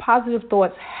 Positive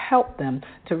thoughts help them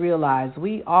to realize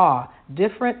we are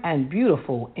different and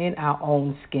beautiful in our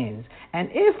own skins. And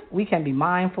if we can be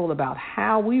mindful about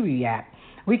how we react,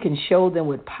 We can show them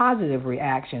with positive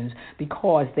reactions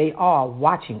because they are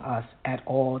watching us at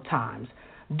all times.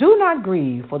 Do not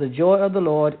grieve, for the joy of the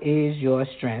Lord is your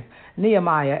strength.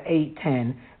 Nehemiah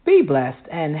 8:10. Be blessed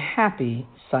and happy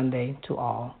Sunday to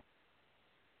all.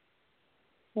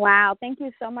 Wow, thank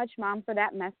you so much, Mom, for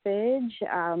that message.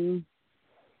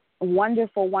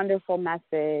 Wonderful, wonderful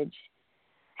message.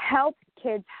 Help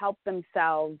kids help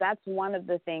themselves. That's one of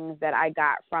the things that I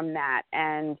got from that.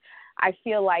 And I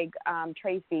feel like,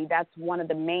 Traci, that's one of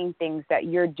the main things that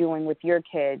you're doing with your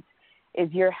kids is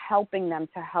you're helping them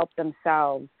to help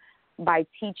themselves by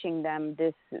teaching them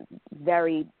this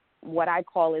very, what I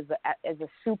call is a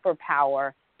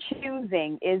superpower.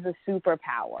 Choosing is a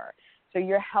superpower. So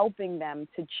you're helping them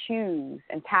to choose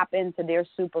and tap into their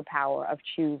superpower of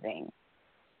choosing.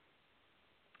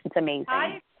 It's amazing.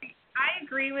 I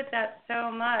agree with that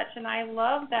so much, and I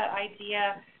love that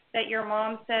idea that your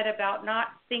mom said about not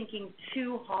thinking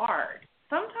too hard.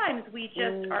 Sometimes we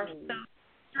just are so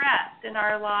stressed in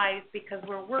our lives because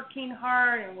we're working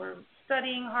hard and we're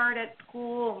studying hard at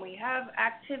school and we have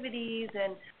activities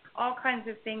and all kinds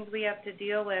of things we have to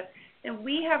deal with. And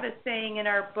we have a saying in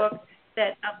our book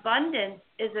that abundance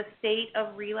is a state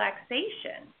of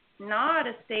relaxation, not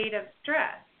a state of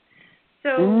stress.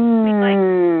 So we like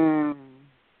to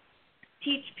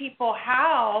teach people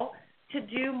how to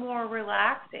do more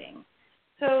relaxing.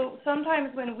 So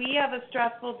sometimes when we have a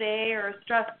stressful day or a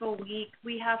stressful week,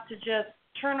 we have to just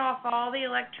turn off all the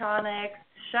electronics,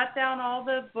 shut down all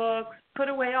the books, put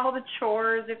away all the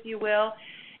chores, if you will,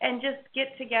 and just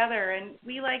get together. And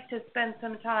we like to spend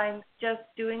some time just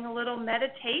doing a little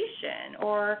meditation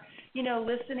or,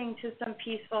 listening to some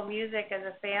peaceful music as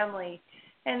a family.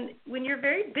 And when you're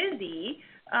very busy,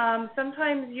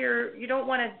 sometimes you don't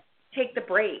want to take the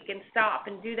break and stop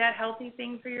and do that healthy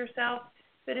thing for yourself.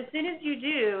 But as soon as you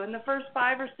do, in the first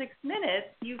 5 or 6 minutes,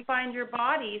 you find your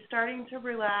body starting to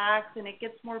relax and it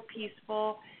gets more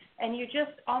peaceful. And you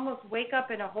just almost wake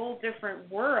up in a whole different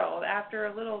world after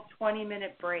a little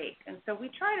 20-minute break. And so we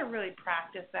try to really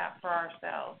practice that for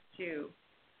ourselves, too.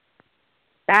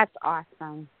 That's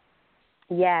awesome.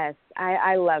 Yes,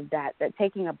 I love that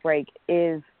taking a break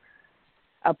is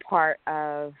a part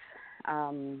of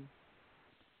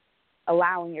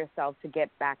allowing yourself to get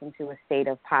back into a state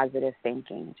of positive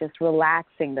thinking, just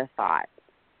relaxing the thoughts,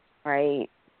 right,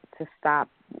 to stop,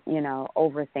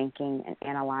 overthinking and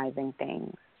analyzing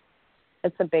things.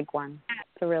 It's a big one.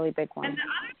 It's a really big one. And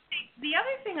the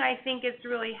other thing I think is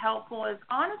really helpful is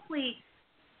honestly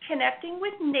connecting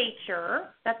with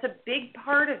nature. That's a big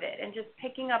part of it, and just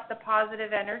picking up the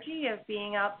positive energy of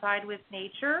being outside with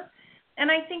nature. And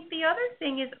I think the other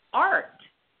thing is art.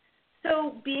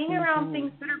 So being around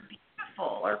things that are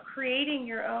beautiful or creating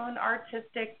your own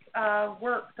artistic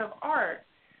works of art.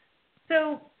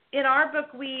 So in our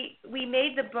book, we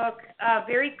made the book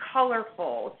very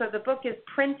colorful. So the book is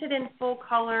printed in full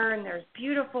color, and there's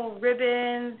beautiful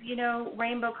ribbons,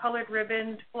 rainbow-colored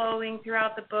ribbons flowing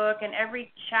throughout the book, and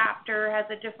every chapter has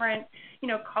a different,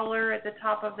 color at the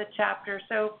top of the chapter.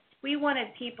 So we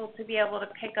wanted people to be able to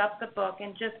pick up the book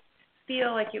and just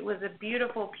feel like it was a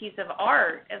beautiful piece of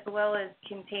art as well as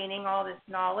containing all this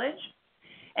knowledge.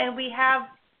 And we have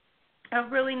a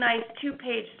really nice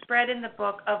 2-page spread in the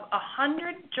book of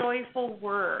 100 joyful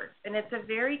words. And it's a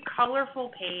very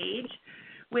colorful page,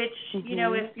 which,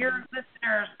 if your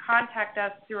listeners contact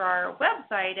us through our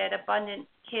website at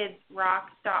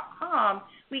abundantkidsrock.com,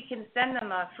 we can send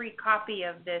them a free copy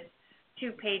of this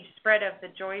 2-page spread of the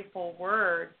joyful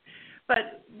words.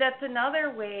 But that's another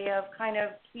way of kind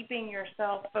of keeping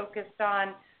yourself focused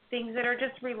on things that are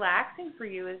just relaxing for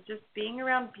you, is just being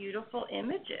around beautiful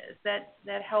images that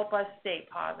help us stay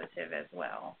positive as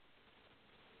well.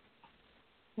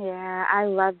 Yeah, I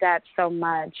love that so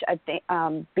much. I think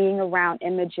being around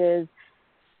images,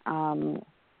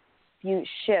 you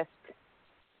shift,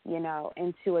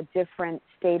 into a different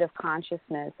state of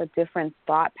consciousness, a different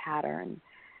thought pattern.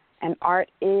 And art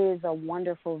is a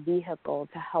wonderful vehicle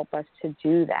to help us to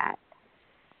do that.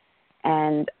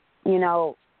 And,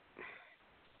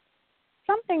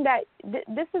 something that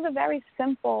this is a very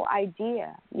simple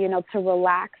idea, to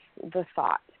relax the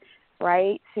thought,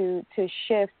 right? To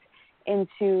shift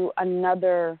into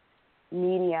another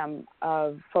medium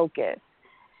of focus.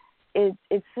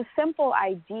 It's a simple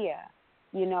idea,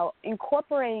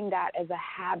 incorporating that as a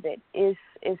habit is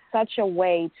such a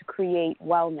way to create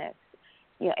wellness,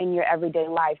 in your everyday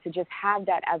life, to just have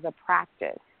that as a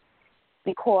practice,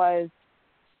 because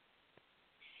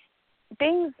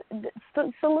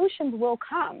solutions will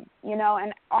come,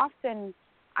 and often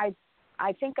I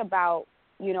think about,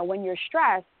 when you're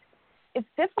stressed, it's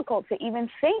difficult to even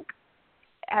think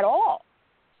at all.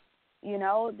 You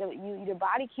know, your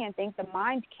body can't think, the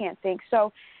mind can't think.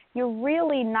 So you're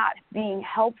really not being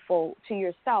helpful to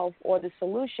yourself or the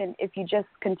solution if you just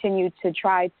continue to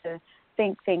try to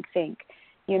think.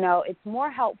 You know, it's more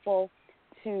helpful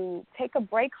to take a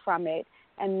break from it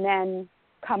and then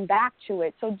come back to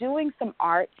it. So doing some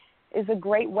art is a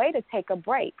great way to take a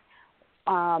break.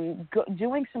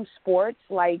 Doing some sports,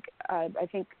 like I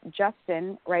think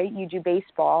Justin, right, you do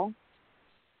baseball.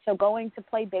 So going to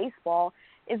play baseball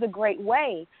is a great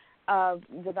way of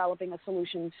developing a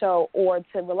solution, or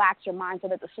to relax your mind so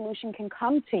that the solution can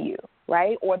come to you,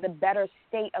 right? Or the better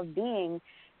state of being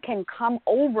can come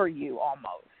over you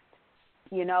almost.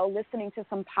 You know, listening to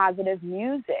some positive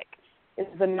music is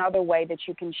another way that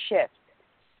you can shift.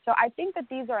 So I think that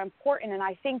these are important, and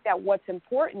I think that what's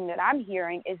important that I'm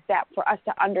hearing is that for us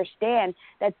to understand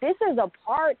that this is a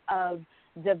part of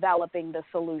developing the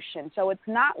solution. So it's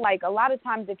not like a lot of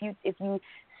times if you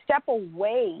step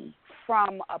away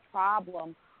from a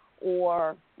problem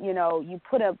or, you know, you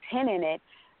put a pin in it,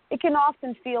 it can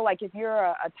often feel like if you're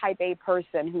a type A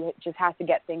person who just has to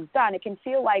get things done, it can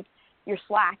feel like you're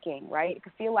slacking, right? It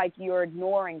can feel like you're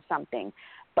ignoring something.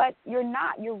 But you're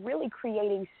not. You're really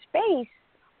creating space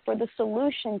for the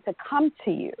solution to come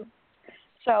to you.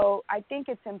 So I think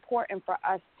it's important for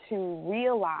us to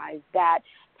realize that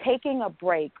taking a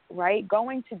break, right,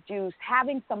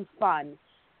 having some fun,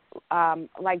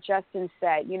 like Justin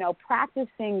said, you know,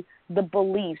 practicing the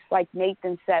beliefs, like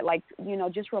Nathan said, like, you know,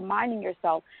 just reminding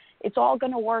yourself it's all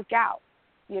going to work out.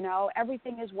 You know,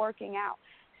 everything is working out.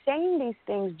 Saying these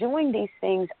things, doing these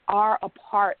things are a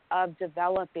part of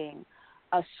developing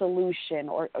a solution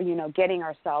or, you know, getting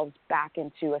ourselves back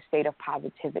into a state of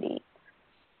positivity.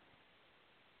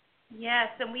 Yes,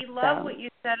 and we love what you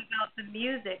said about the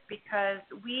music because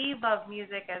we love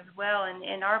music as well. And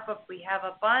in our book, we have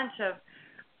a bunch of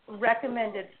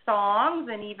recommended songs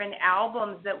and even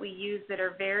albums that we use that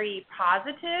are very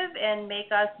positive and make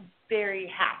us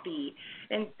very happy.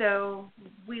 And so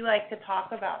we like to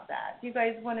talk about that. Do you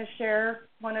guys want to share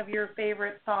one of your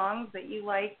favorite songs that you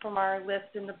like from our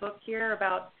list in the book here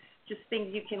about just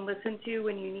things you can listen to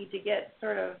when you need to get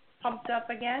sort of pumped up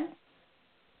again?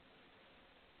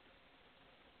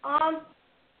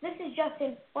 This is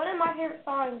Justin. One of my favorite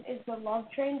songs is The Love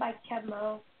Train by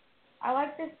Kevmo. I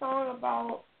like this song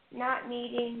about not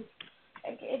needing,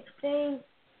 it's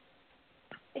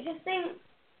just saying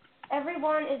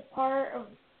everyone is part of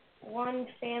one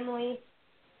family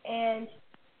and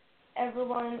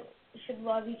everyone should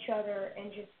love each other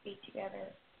and just be together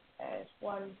as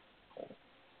one whole.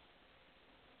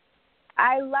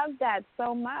 I love that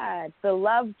so much. The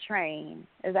Love Train.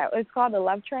 Is that what it's called, The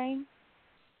Love Train?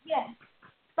 Yes.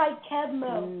 It's by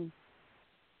Kevmo.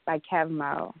 By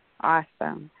Kevmo.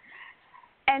 Awesome.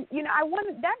 And, you know,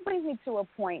 that brings me to a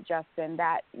point, Justin,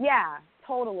 that, yeah,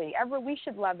 totally. We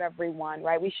should love everyone,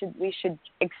 right? We should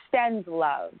extend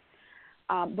love.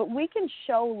 But we can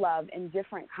show love in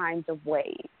different kinds of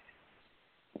ways,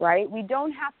 right? We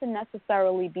don't have to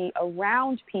necessarily be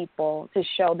around people to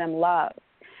show them love.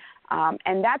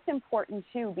 And that's important,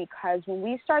 too, because when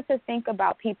we start to think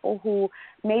about people who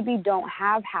maybe don't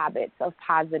have habits of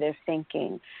positive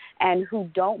thinking and who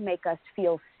don't make us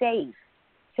feel safe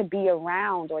to be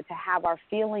around or to have our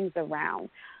feelings around,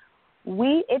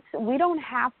 we don't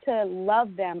have to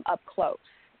love them up close.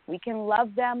 We can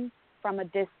love them from a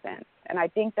distance. And I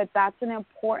think that that's an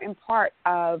important part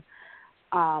of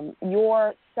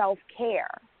your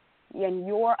self-care and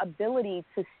your ability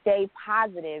to stay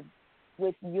positive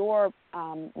with your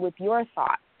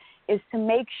thoughts is to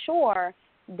make sure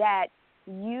that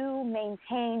you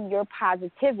maintain your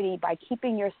positivity by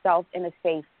keeping yourself in a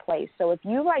safe place. So if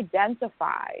you've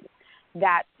identified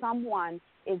that someone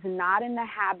is not in the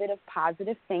habit of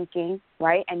positive thinking,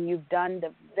 right, and you've done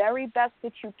the very best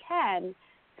that you can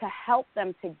to help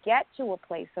them to get to a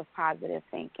place of positive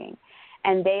thinking,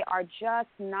 and they are just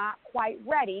not quite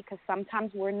ready, because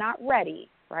sometimes we're not ready,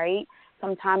 right?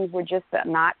 Sometimes we're just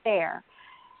not there.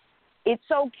 It's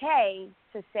okay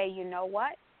to say, you know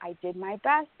what? I did my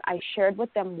best. I shared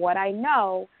with them what I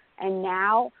know, and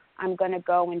now I'm going to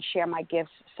go and share my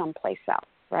gifts someplace else,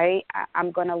 right?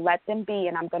 I'm going to let them be,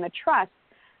 and I'm going to trust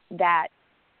that,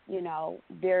 you know,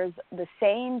 there's the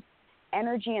same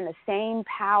energy and the same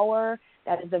power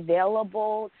that is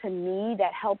available to me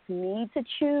that helps me to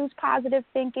choose positive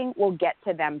thinking will get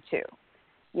to them too,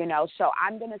 you know. So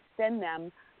I'm going to send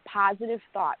them positive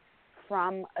thoughts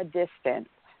from a distance.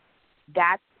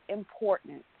 That's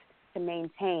important to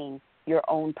maintain your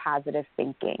own positive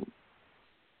thinking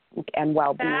and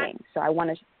well-being. So I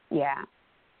want to, yeah.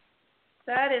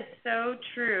 That is so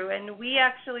true. And we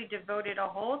actually devoted a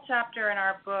whole chapter in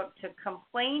our book to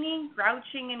complaining,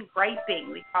 grouching, and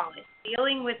griping, we call it,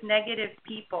 dealing with negative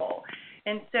people.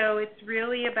 And so it's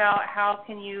really about how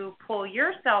can you pull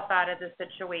yourself out of the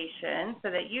situation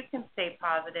so that you can stay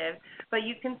positive, but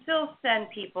you can still send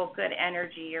people good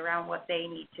energy around what they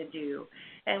need to do.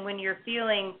 And when you're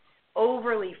feeling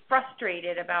overly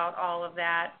frustrated about all of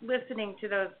that, listening to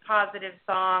those positive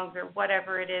songs or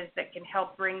whatever it is that can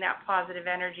help bring that positive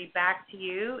energy back to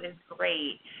you is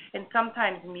great. And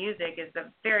sometimes music is the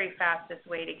very fastest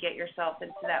way to get yourself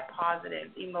into that positive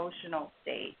emotional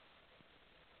state.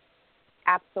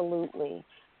 Absolutely.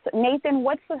 So Nathan,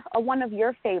 what's one of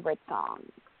your favorite songs?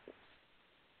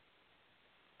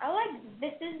 I like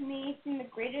This Is Me from The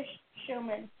Greatest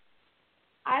Showman.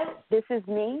 This Is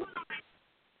Me?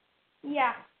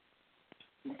 Yeah.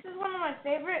 This is one of my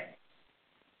favorite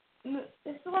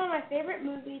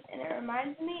movies, and it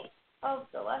reminds me of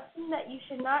the lesson that you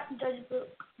should not judge a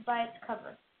book by its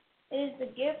cover. It is the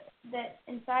gift that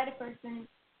inside a person.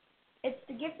 It's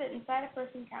the gift that inside a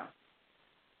person counts.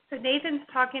 So Nathan's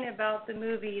talking about the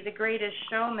movie The Greatest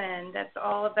Showman. That's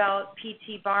all about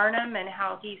P.T. Barnum and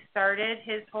how he started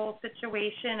his whole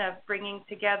situation of bringing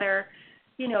together,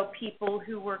 people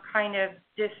who were kind of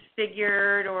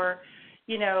disfigured or,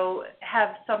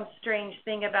 have some strange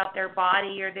thing about their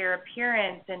body or their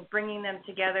appearance, and bringing them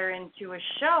together into a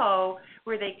show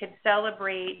where they could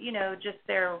celebrate, just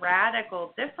their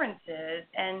radical differences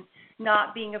and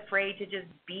not being afraid to just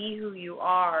be who you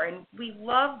are. And we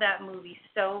love that movie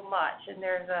so much. And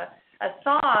there's a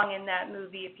song in that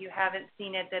movie, if you haven't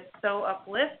seen it, that's so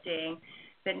uplifting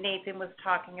that Nathan was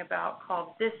talking about called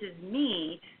This Is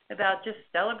Me, about just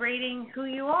celebrating who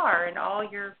you are in all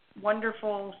your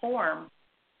wonderful form.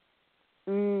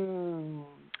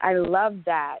 I love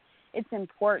that. It's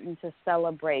important to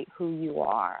celebrate who you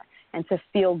are and to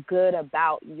feel good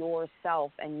about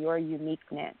yourself and your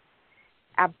uniqueness.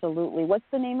 Absolutely. What's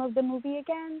the name of the movie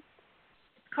again?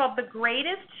 It's called The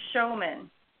Greatest Showman.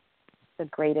 The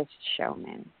Greatest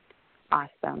Showman.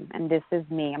 Awesome. And This Is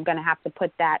Me. I'm going to have to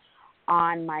put that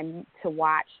on my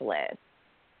to-watch list.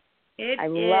 I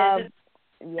love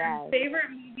my favorite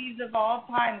movies of all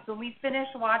time. So when we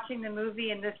finished watching the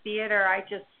movie in the theater, I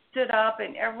just stood up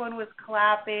and everyone was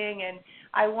clapping, and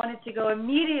I wanted to go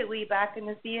immediately back in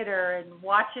the theater and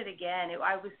watch it again.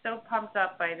 I was so pumped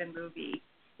up by the movie.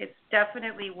 It's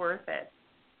definitely worth it.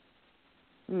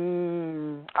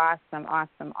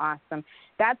 Awesome.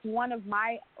 That's one of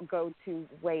my go-to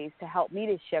ways to help me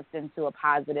to shift into a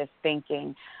positive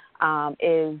thinking,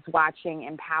 is watching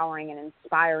empowering and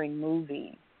inspiring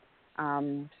movies.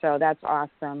 So that's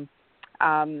awesome.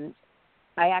 I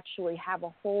actually have a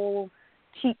whole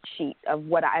cheat sheet of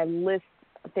what I list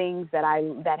things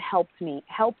that helped me,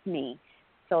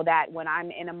 so that when I'm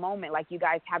in a moment, like you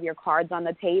guys have your cards on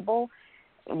the table,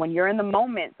 when you're in the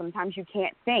moment, sometimes you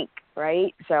can't think,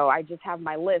 right? So I just have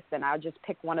my list, and I'll just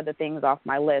pick one of the things off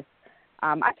my list.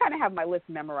 I kind of have my list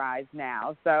memorized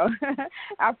now. So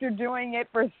after doing it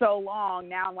for so long,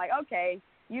 now I'm like, okay,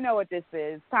 you know what this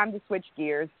is. Time to switch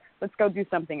gears. Let's go do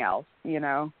something else,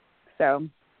 So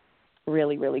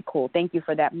really, really cool. Thank you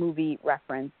for that movie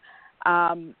reference.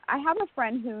 I have a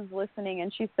friend who's listening,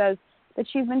 and she says that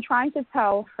she's been trying to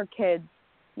tell her kids,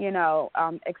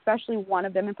 especially one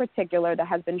of them in particular that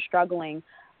has been struggling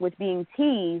with being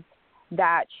teased,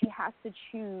 that she has to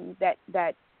choose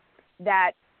that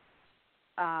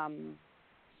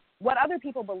what other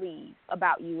people believe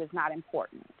about you is not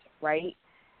important, right?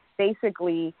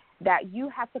 Basically, that you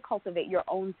have to cultivate your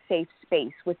own safe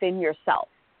space within yourself,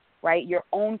 right? Your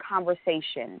own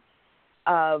conversation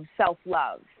of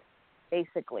self-love,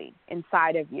 basically,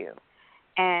 inside of you.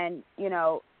 And,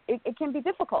 it can be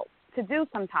difficult to do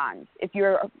sometimes if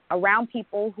you're around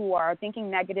people who are thinking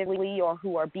negatively or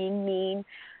who are being mean.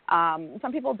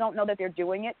 Some people don't know that they're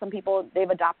doing it. Some people, they've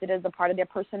adopted it as a part of their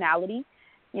personality.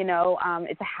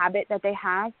 It's a habit that they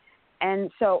have.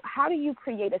 And so how do you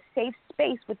create a safe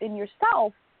space within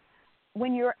yourself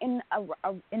when you're in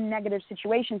negative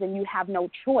situations and you have no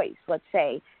choice, let's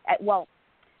say?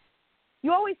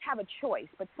 You always have a choice,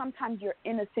 but sometimes you're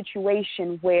in a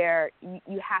situation where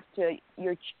you have to,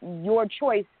 your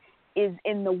choice is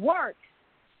in the works,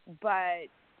 but,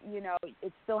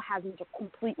 it still hasn't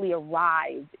completely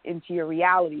arrived into your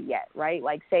reality yet, right?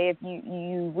 Like, say if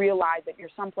you realize that you're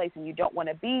someplace and you don't want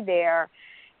to be there,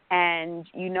 and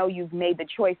you've made the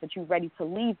choice that you're ready to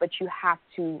leave, but you have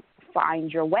to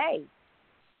find your way.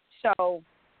 So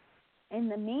in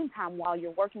the meantime, while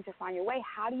you're working to find your way,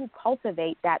 how do you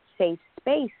cultivate that safe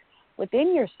space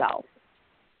within yourself?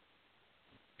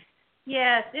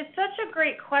 Yes, it's such a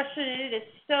great question, and it is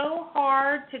so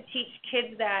hard to teach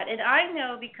kids that. And I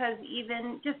know because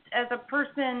even just as a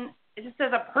person,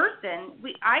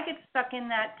 I get stuck in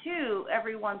that too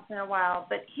every once in a while.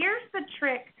 But here's the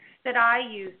trick that I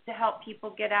use to help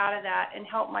people get out of that and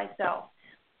help myself.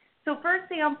 So, for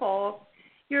example,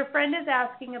 your friend is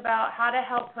asking about how to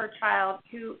help her child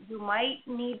who might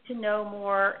need to know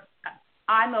more,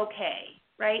 I'm okay,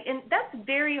 right? And that's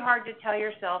very hard to tell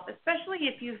yourself, especially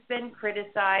if you've been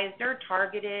criticized or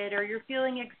targeted or you're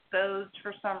feeling exposed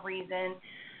for some reason,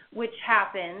 which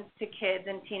happens to kids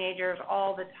and teenagers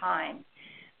all the time.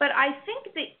 But I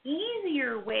think the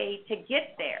easier way to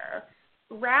get there,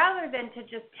 rather than to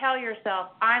just tell yourself,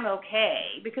 I'm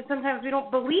okay, because sometimes we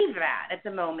don't believe that at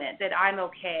the moment, that I'm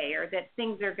okay or that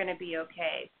things are going to be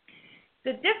okay.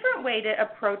 The different way to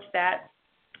approach that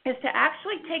is to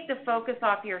actually take the focus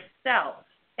off yourself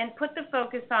and put the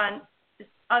focus on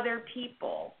other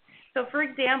people. So, for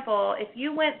example, if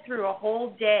you went through a whole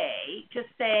day just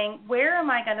saying, where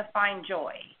am I going to find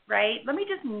joy, right? Let me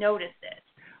just notice it.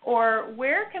 Or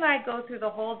where can I go through the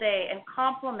whole day and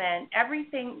compliment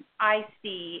everything I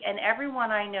see and everyone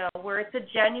I know where it's a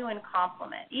genuine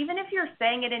compliment, even if you're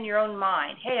saying it in your own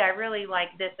mind, hey, I really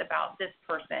like this about this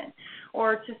person,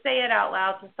 or to say it out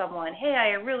loud to someone, hey,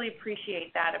 I really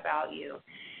appreciate that about you.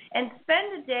 And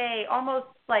spend a day almost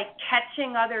like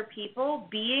catching other people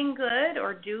being good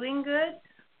or doing good.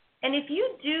 And if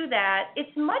you do that,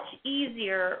 it's much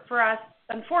easier for us.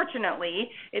 Unfortunately,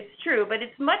 it's true, but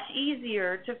it's much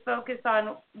easier to focus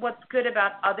on what's good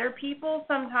about other people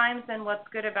sometimes than what's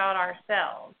good about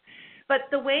ourselves. But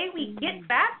the way we get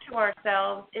back to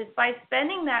ourselves is by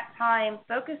spending that time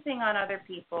focusing on other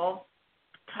people,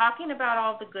 talking about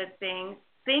all the good things,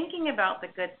 thinking about the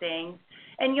good things,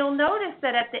 and you'll notice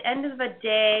that at the end of a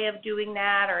day of doing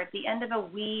that or at the end of a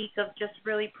week of just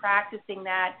really practicing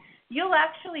that, you'll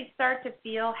actually start to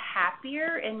feel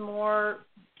happier and more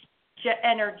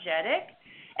energetic.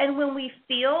 And when we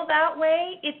feel that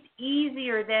way, it's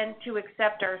easier then to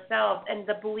accept ourselves, and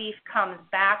the belief comes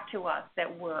back to us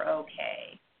that we're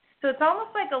okay. So it's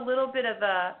almost like a little bit of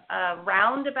a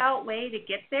roundabout way to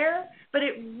get there, but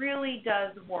it really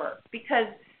does work, because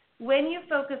when you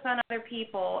focus on other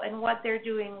people and what they're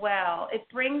doing well, it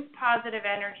brings positive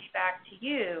energy back to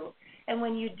you. And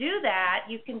when you do that,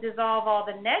 you can dissolve all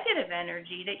the negative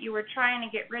energy that you were trying to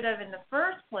get rid of in the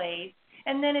first place.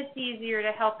 And then it's easier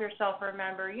to help yourself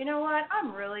remember, you know what,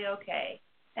 I'm really okay.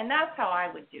 And that's how I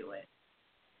would do it.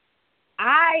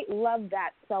 I love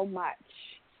that so much.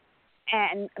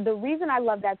 And the reason I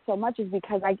love that so much is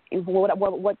because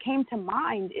what came to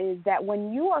mind is that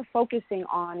when you are focusing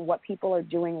on what people are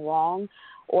doing wrong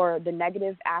or the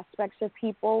negative aspects of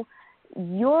people,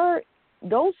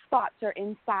 those thoughts are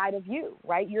inside of you,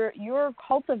 right? You're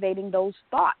cultivating those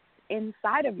thoughts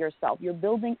inside of yourself. You're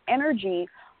building energy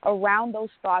around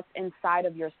those thoughts inside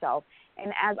of yourself.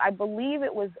 And as I believe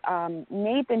it was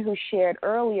Nathan who shared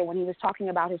earlier when he was talking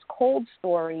about his cold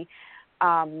story,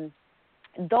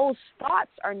 those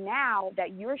thoughts are now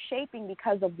that you're shaping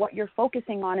because of what you're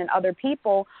focusing on in other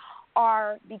people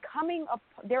are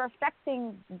they're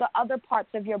affecting the other parts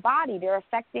of your body. They're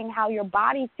affecting how your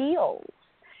body feels.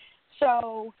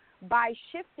 So by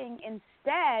shifting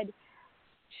instead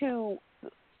to,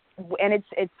 and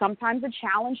it's sometimes a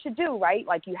challenge to do, right?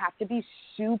 Like you have to be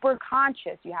super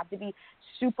conscious. You have to be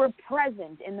super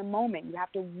present in the moment. You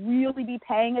have to really be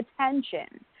paying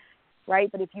attention,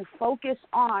 right? But if you focus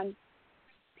on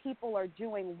people are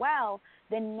doing well,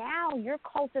 then now you're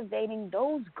cultivating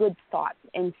those good thoughts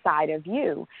inside of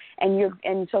you,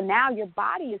 and so now your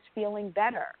body is feeling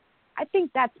better. I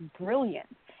think that's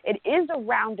brilliant. It is a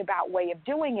roundabout way of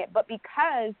doing it, but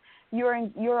because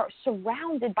you're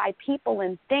surrounded by people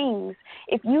and things,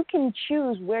 if you can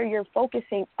choose where you're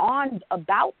focusing on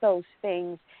about those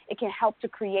things, it can help to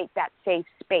create that safe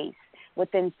space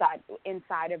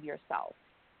inside of yourself.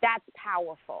 That's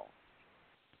powerful.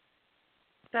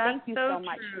 That's Thank you so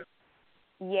much. True.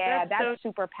 Yeah, that's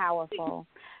super powerful.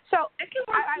 So it can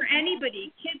work for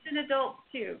anybody, kids and adults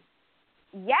too.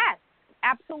 Yes,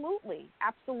 absolutely.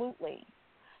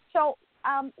 So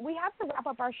we have to wrap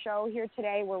up our show here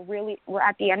today. We're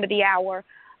at the end of the hour.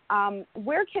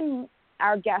 Where can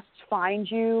our guests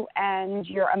find you and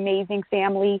your amazing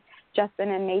family,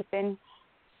 Justin and Nathan,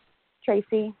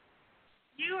 Traci?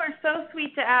 You are so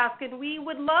sweet to ask, and we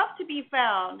would love to be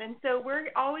found. And so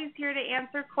we're always here to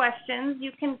answer questions.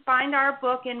 You can find our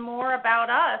book and more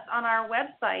about us on our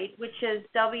website, which is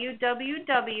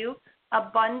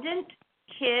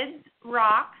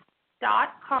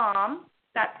www.abundantkidsrock.com.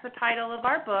 That's the title of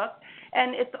our book.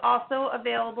 And it's also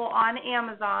available on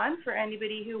Amazon for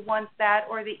anybody who wants that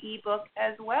or the ebook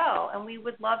as well. And we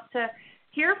would love to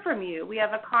hear from you. We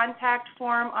have a contact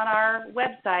form on our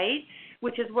website,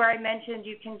 which is where I mentioned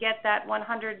you can get that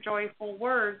 100 Joyful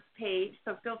Words page.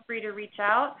 So feel free to reach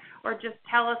out or just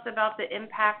tell us about the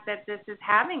impact that this is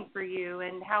having for you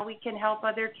and how we can help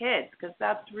other kids, because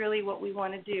that's really what we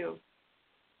want to do.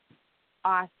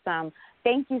 Awesome.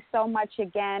 Thank you so much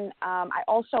again. I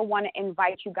also want to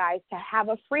invite you guys to have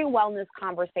a free wellness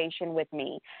conversation with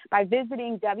me by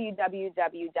visiting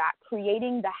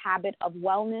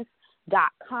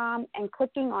www.creatingthehabitofwellness.com and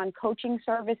clicking on coaching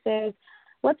services.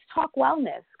 Let's talk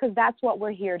wellness, because that's what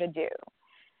we're here to do.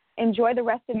 Enjoy the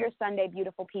rest of your Sunday,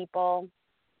 beautiful people.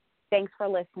 Thanks for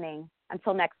listening.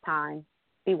 Until next time,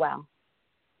 be well.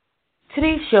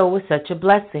 Today's show was such a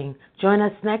blessing. Join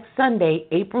us next Sunday,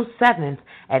 April 7th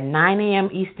at 9 a.m.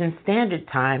 Eastern Standard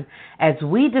Time as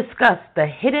we discuss the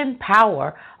hidden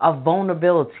power of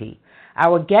vulnerability.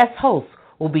 Our guest host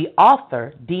will be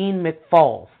author Dean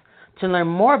McFalls. To learn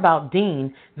more about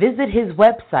Dean, visit his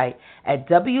website at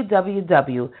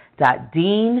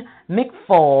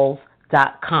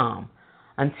www.deanmcfalls.com.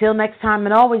 Until next time,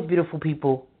 and always, beautiful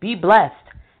people, be blessed.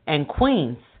 And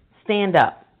Queens, stand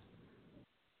up.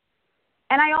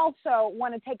 And I also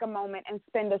want to take a moment and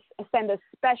send a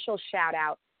special shout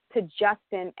out to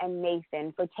Justin and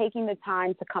Nathan for taking the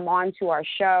time to come on to our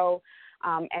show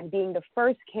and being the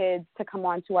first kids to come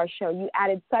on to our show. You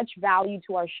added such value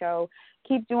to our show.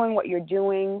 Keep doing what you're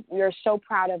doing. We are so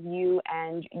proud of you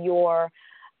and your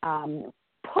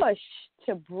push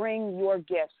to bring your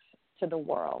gifts to the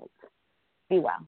world. Be well.